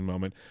disappear at any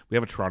moment. We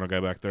have a Toronto guy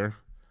back there.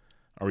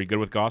 Are we good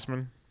with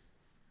Gossman?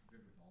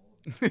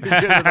 Good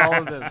with all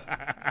of them.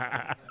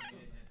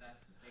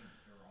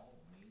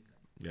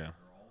 Yeah.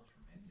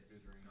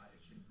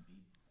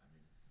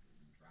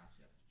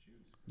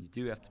 You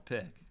do have to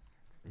pick.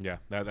 Yeah,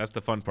 that's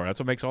the fun part. That's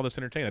what makes all this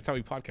entertaining. That's how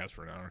we podcast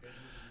for an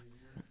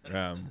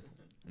hour.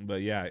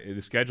 But yeah,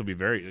 the schedule will be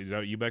very. Is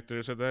that you back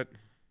there said that?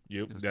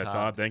 You, that's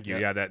Todd. Thank you.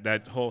 Yep. Yeah,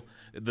 that whole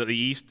the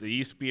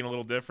East being a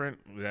little different.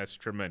 That's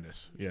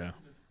tremendous. Yeah.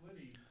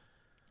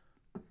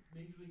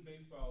 Major League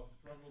Baseball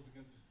struggles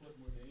against the split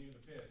more than any other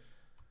pitch,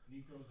 and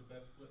he throws the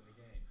best split in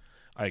the game.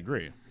 I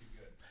agree.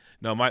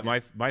 No, my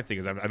thing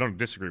is I don't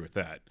disagree with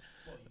that.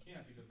 Well, you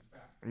can't because it's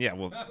fact. Yeah,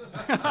 well,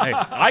 hey,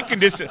 I can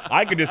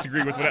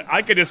disagree with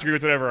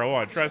whatever I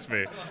want. Trust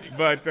me.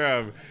 But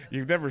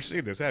you've never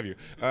seen this, have you?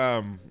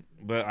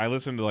 But I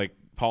listened to like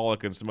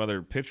Pollock and some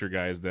other pitcher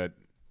guys that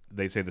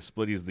they say the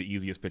splitty is the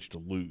easiest pitch to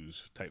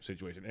lose type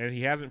situation, and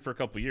he hasn't for a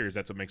couple of years.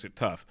 That's what makes it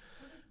tough.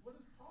 What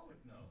does Pollock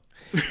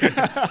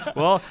know?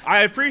 Well, I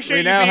appreciate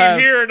you now being have-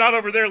 here and not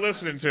over there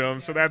listening to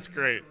him, so that's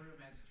great.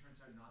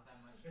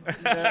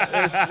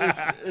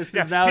 This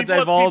is now people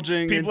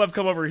divulging. People have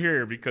come over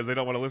here because they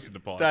don't want to listen to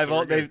Pollock. So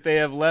we're good. They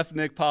have left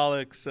Nick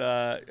Pollock's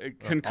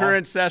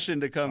concurrent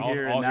session to come I'll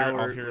here, hear- and now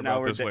I'll hear we're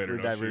about this later,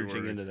 we're don't you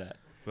diverging worry. into that.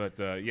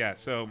 But, yeah,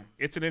 so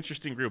it's an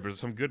interesting group. There's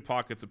some good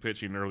pockets of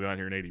pitching early on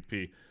here in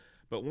ADP.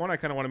 But one I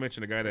kind of want to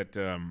mention, a guy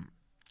that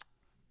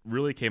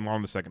really came on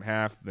in the second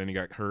half, then he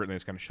got hurt, and they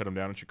just kind of shut him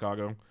down in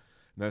Chicago. And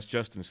that's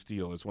Justin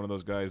Steele. It's one of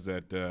those guys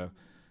that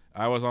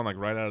I was on, like,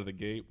 right out of the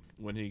gate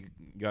when he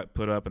got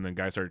put up, and then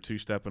guys started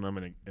two-stepping him,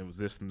 and it was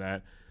this and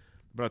that.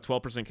 About a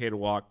 12% K to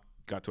walk,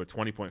 got to a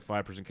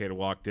 20.5% K to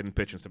walk, didn't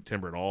pitch in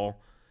September at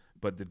all.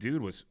 But the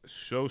dude was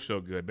so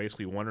good.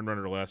 Basically, 1 run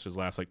or less his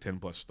last, like,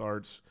 10-plus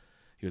starts.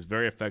 He was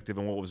very effective,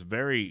 and what was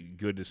very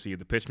good to see,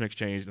 the pitch mix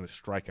changed and the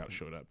strikeout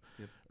showed up.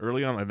 Yep.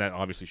 Early on, and that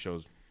obviously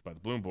shows by the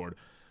Bloom board,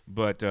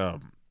 but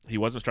he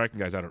wasn't striking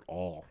guys out at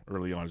all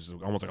early on. He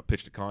was almost like a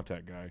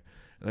pitch-to-contact guy.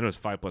 And then it was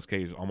 5+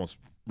 Ks almost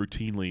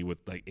routinely with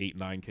like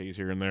 8-9 Ks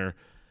here and there.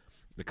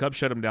 The Cubs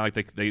shut him down.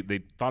 Like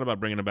they thought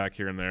about bringing him back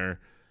here and there,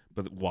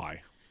 but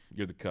why?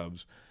 You're the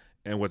Cubs.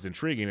 And what's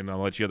intriguing, and I'll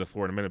let you have the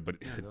floor in a minute, but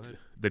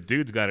the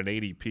dude's got an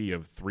ADP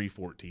of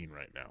 314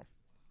 right now.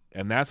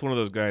 And that's one of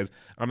those guys.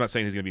 I'm not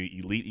saying he's going to be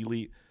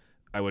elite.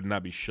 I would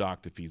not be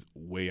shocked if he's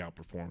way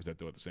outperforms that,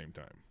 though, at the same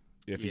time,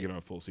 if you get on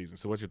a full season.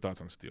 So what's your thoughts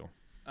on Steele?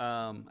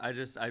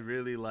 I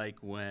really like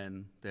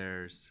when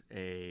there's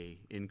a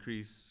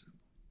increase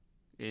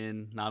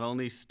in not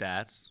only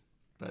stats,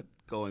 but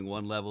going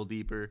one level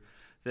deeper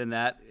than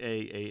that,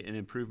 an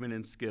improvement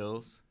in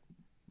skills,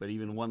 but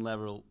even one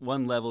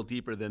level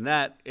deeper than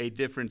that, a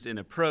difference in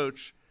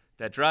approach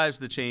that drives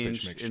the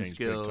change in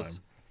skills.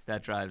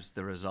 That drives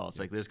the results.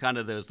 Like there's kind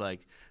of those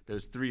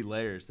three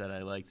layers that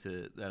I like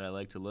to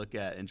look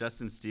at. And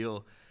Justin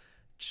Steele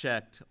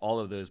checked all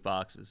of those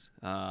boxes.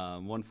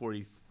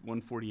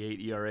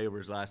 148 ERA over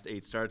his last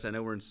 8 starts. I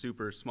know we're in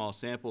super small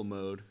sample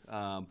mode,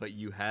 but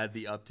you had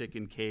the uptick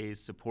in Ks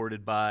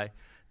supported by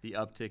the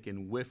uptick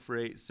in whiff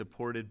rate,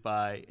 supported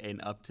by an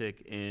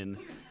uptick in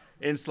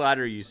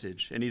slider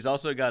usage. And he's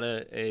also got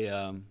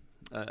a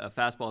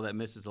fastball that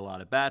misses a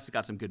lot of bats. It's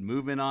got some good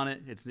movement on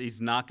it. He's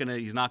not gonna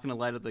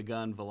light up the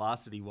gun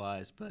velocity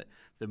wise, but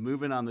the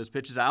movement on those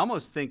pitches, I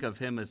almost think of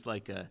him as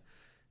like a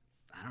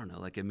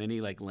mini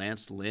like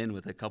Lance Lynn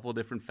with a couple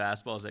different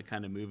fastballs that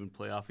kind of move and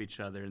play off each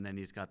other, and then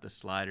he's got the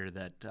slider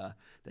that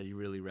he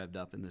really revved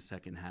up in the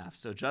second half.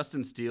 So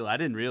Justin Steele, I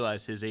didn't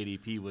realize his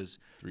ADP was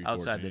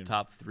outside the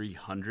top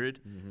 300.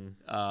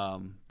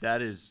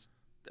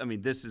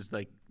 Mm-hmm. This is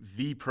like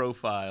the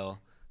profile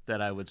that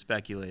I would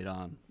speculate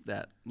on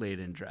that late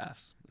in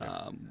drafts,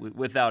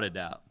 without a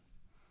doubt.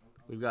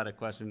 We've got a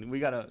question. We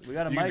got a mic. You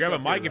can grab a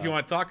mic if you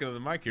want to talk into the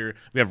mic here.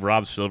 We have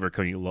Rob Silver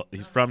coming.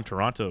 He's from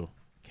Toronto,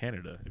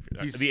 Canada.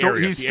 He's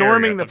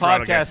storming the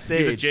podcast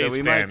stage, so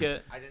we might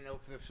get. I didn't know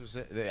if this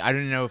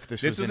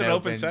was. This is an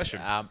open session.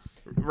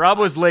 Rob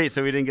was late,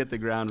 so we didn't get the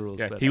ground rules.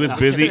 Yeah, but, he was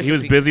busy. He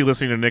was busy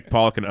listening to Nick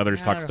Pollock and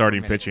others talk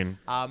starting pitching.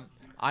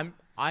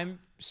 I'm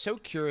so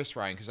curious,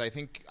 Ryan, because I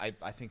think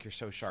you're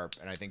so sharp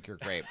and I think you're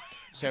great.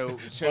 So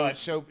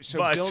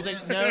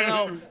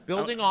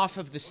building off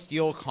of the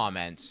Steele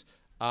comments,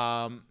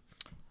 I'm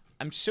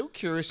so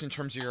curious in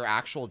terms of your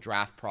actual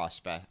draft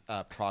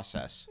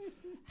process,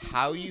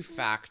 how you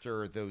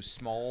factor those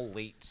small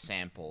late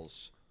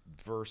samples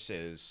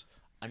versus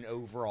an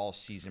overall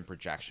season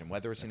projection,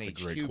 whether it's an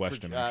HQ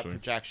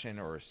projection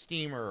or a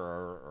Steamer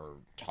or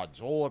Todd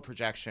Zola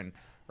projection.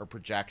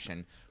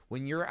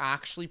 When you're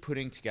actually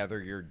putting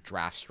together your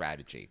draft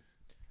strategy,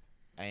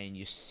 and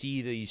you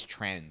see these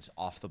trends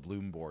off the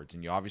bloom boards,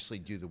 and you obviously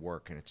do the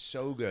work, and it's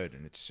so good,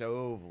 and it's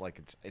so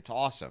it's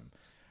awesome.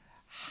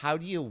 How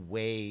do you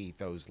weigh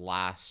those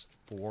last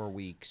 4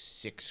 weeks,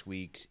 6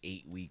 weeks,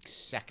 8 weeks,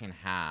 second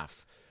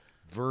half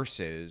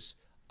versus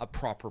a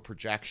proper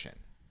projection,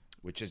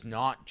 which is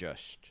not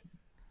just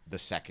the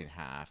second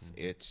half,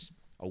 it's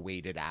a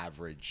weighted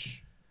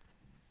average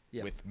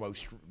with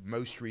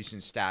most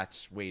recent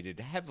stats weighted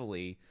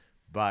heavily,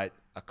 but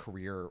a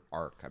career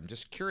arc. I'm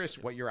just curious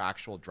what your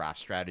actual draft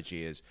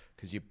strategy is,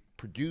 because you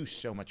produce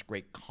so much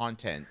great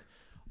content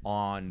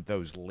on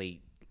those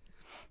late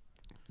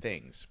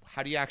things.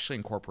 How do you actually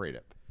incorporate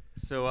it?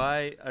 So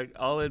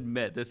I'll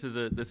admit this is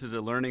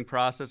a learning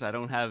process. I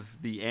don't have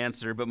the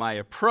answer, but my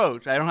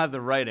approach, I don't have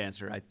the right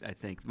answer. I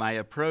think my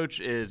approach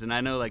is, and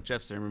I know like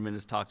Jeff Zimmerman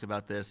has talked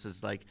about this,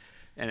 is like,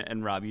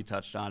 and Rob, you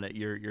touched on it.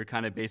 Your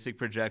kind of basic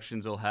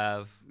projections will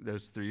have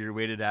those 3-year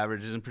weighted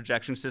averages, and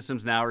projection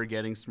systems now are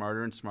getting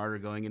smarter and smarter,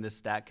 going into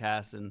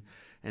StatCast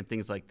and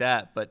things like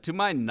that. But to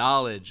my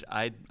knowledge,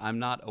 I'm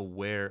not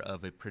aware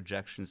of a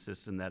projection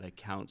system that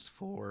accounts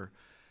for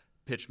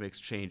pitch mix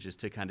changes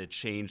to kind of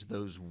change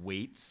those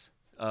weights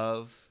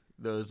of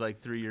those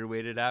like 3-year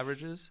weighted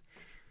averages.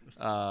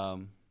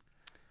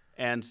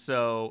 And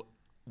so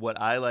what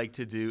I like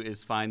to do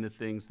is find the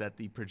things that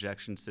the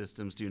projection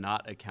systems do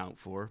not account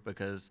for,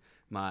 because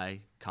my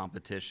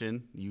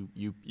competition,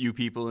 you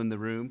people in the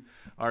room,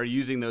 are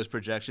using those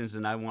projections,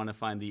 and I want to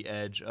find the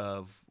edge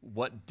of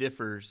what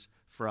differs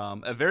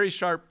from a very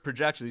sharp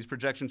projection. These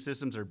projection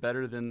systems are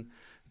better than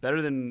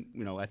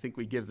I think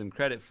we give them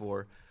credit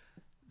for.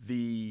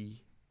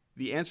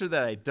 The answer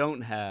that I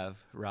don't have,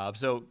 Rob,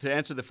 so to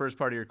answer the first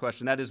part of your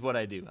question, that is what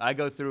I do. I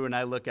go through and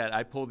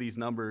I pull these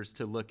numbers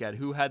to look at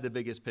who had the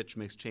biggest pitch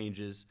mix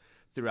changes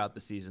throughout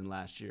the season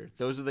last year.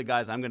 Those are the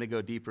guys I'm going to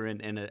go deeper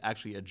in and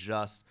actually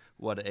adjust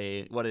what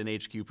an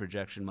HQ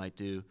projection might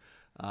do,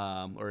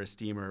 or a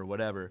steamer or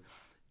whatever.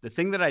 The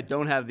thing that I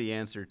don't have the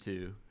answer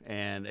to,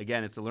 and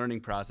again, it's a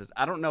learning process,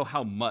 I don't know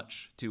how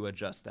much to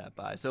adjust that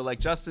by. So like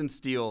Justin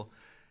Steele,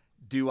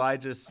 do I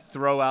just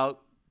throw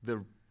out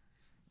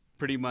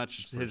pretty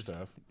much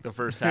the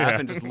first half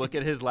and just look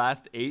at his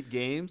last 8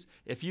 games?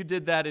 If you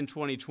did that in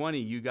 2020,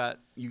 you got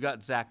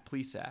Zach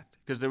Plesac,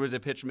 because there was a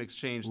pitch mix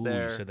change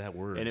there. You said that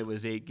word. And it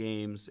was 8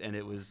 games, and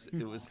it was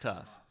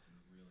tough.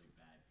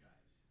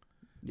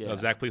 Yeah, no,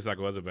 Zach Plesac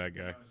was a bad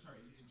guy.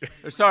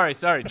 Sorry,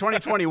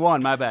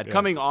 2021, my bad. Yeah.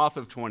 Coming off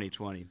of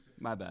 2020,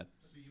 my bad.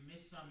 So you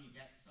miss some, you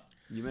get some.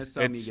 You miss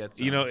some, you get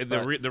some. You know,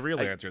 the real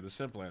answer, the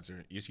simple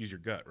answer, you just use your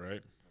gut,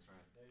 right?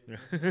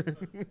 That's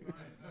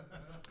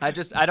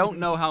right. I don't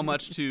know how how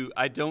to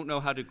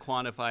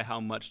quantify how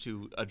much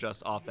to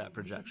adjust off that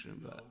projection,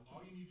 but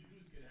all you need to do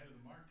is get ahead of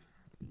the market.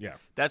 Yeah.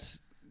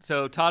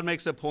 So Todd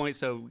makes a point,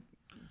 so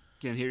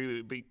can hear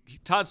you, but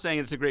Todd's saying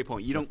it's a great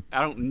point.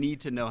 I don't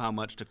need to know how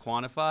much to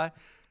quantify,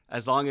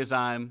 as long as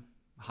I'm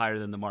higher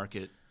than the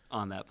market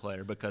on that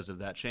player because of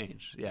that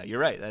change. Yeah, you're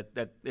right.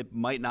 That it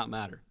might not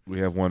matter. We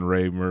have one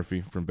Ray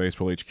Murphy from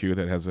Baseball HQ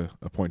that has a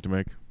point to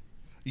make.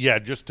 Yeah,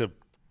 just to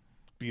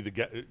be the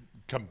guy,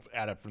 come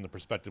at it from the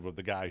perspective of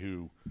the guy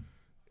who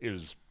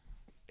is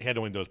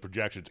handling those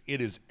projections.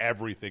 It is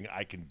everything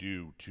I can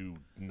do to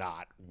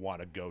not want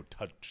to go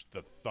touch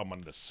the thumb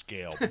on the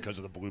scale because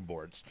of the bloom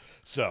boards.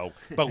 So,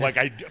 but like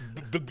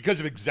because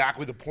of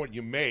exactly the point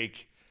you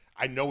make,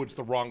 I know it's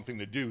the wrong thing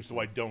to do, so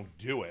I don't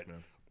do it. Yeah.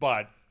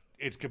 But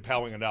it's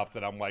compelling enough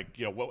that I'm like,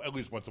 well, at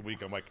least once a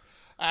week, I'm like,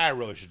 I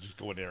really should just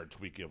go in there and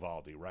tweak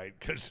Eovaldi, right?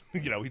 Because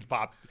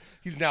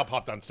he's now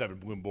popped on 7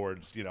 bloom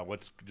boards.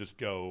 Let's just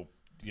go,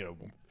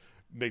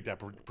 make that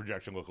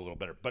projection look a little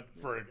better. But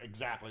for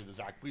exactly the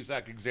Zach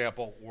Plesac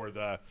example, or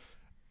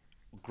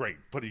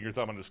putting your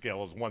thumb on the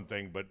scale is one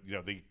thing, but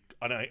the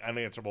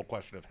unanswerable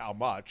question of how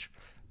much,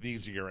 the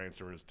easier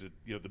answer is to,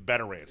 the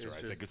better answer,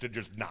 I think, is to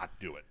just not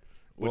do it,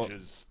 which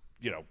is,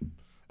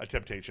 a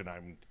temptation now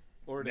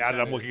that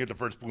I'm looking at the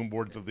first bloom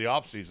boards of the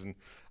offseason,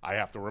 I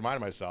have to remind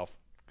myself,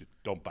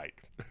 don't bite.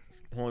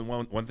 Only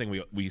one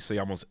thing we say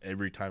almost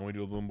every time we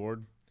do a bloom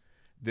board,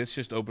 this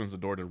just opens the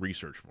door to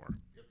research more.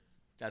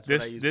 That's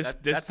what I use.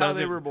 That's how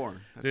they were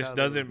born. This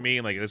doesn't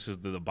mean like this is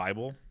the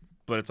Bible,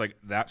 but it's like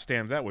that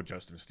stands out with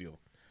Justin Steele.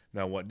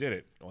 Now, what did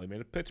it? Well, he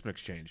made a pitch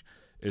mix change.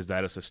 Is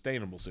that a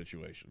sustainable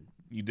situation?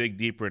 You dig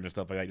deeper into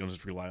stuff like that, you don't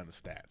just rely on the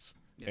stats.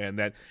 Yeah. And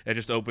that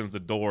just opens the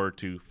door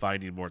to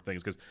finding more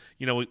things. Because,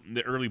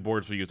 the early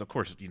boards we use, of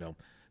course,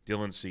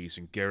 Dylan Cease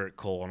and Garrett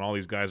Cole and all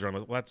these guys are on the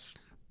list. Well, that's,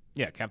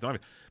 Captain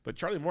Obvious. But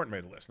Charlie Morton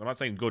made the list. I'm not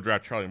saying go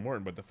draft Charlie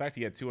Morton, but the fact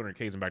he had 200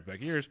 Ks in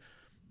back-to-back years,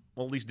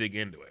 well, at least dig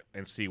into it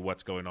and see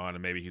what's going on,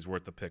 and maybe he's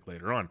worth the pick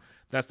later on.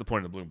 That's the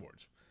point of the bloom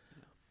boards.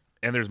 Yeah.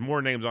 And there's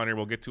more names on here.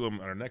 We'll get to them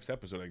on our next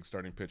episode, I think,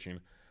 starting pitching.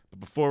 But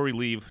before we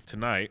leave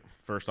tonight,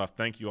 first off,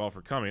 thank you all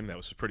for coming. That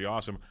was pretty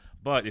awesome.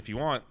 But if you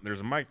want,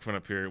 there's a microphone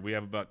up here. We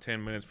have about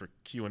 10 minutes for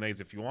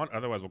Q&As if you want.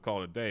 Otherwise, we'll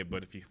call it a day.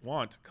 But if you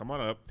want, come on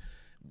up.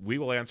 We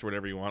will answer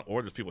whatever you want,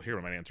 or there's people here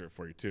who might answer it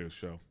for you too.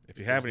 So if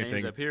you have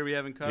anything up here we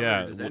haven't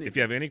covered, if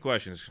you have any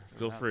questions,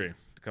 feel free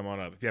to come on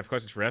up. If you have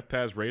questions for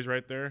FPAS, Ray's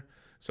right there,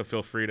 so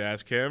feel free to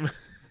ask him.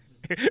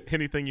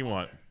 Anything you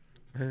want.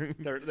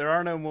 There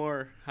are no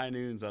more high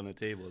noons on the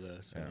table though,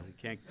 so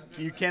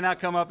you cannot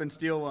come up and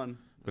steal one.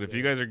 But if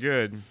you guys are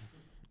good,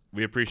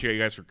 we appreciate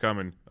you guys for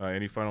coming.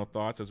 Any final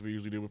thoughts, as we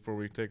usually do before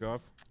we take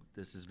off?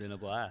 This has been a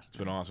blast. It's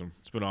been awesome.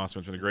 It's been awesome.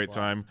 It's been a great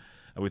time.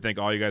 And we thank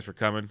all you guys for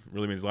coming.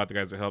 Really means a lot to the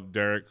guys that helped.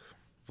 Derek,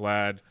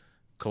 Vlad,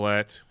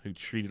 Colette, who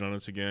cheated on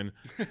us again,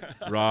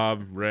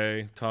 Rob,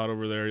 Ray, Todd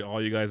over there,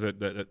 all you guys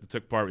that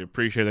took part. We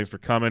appreciate it. Thanks for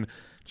coming.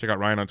 Check out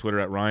Ryan on Twitter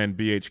at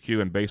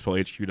RyanBHQ and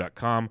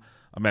BaseballHQ.com.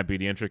 I'm at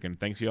BD Intric, and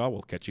thanks, y'all.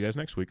 We'll catch you guys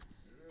next week.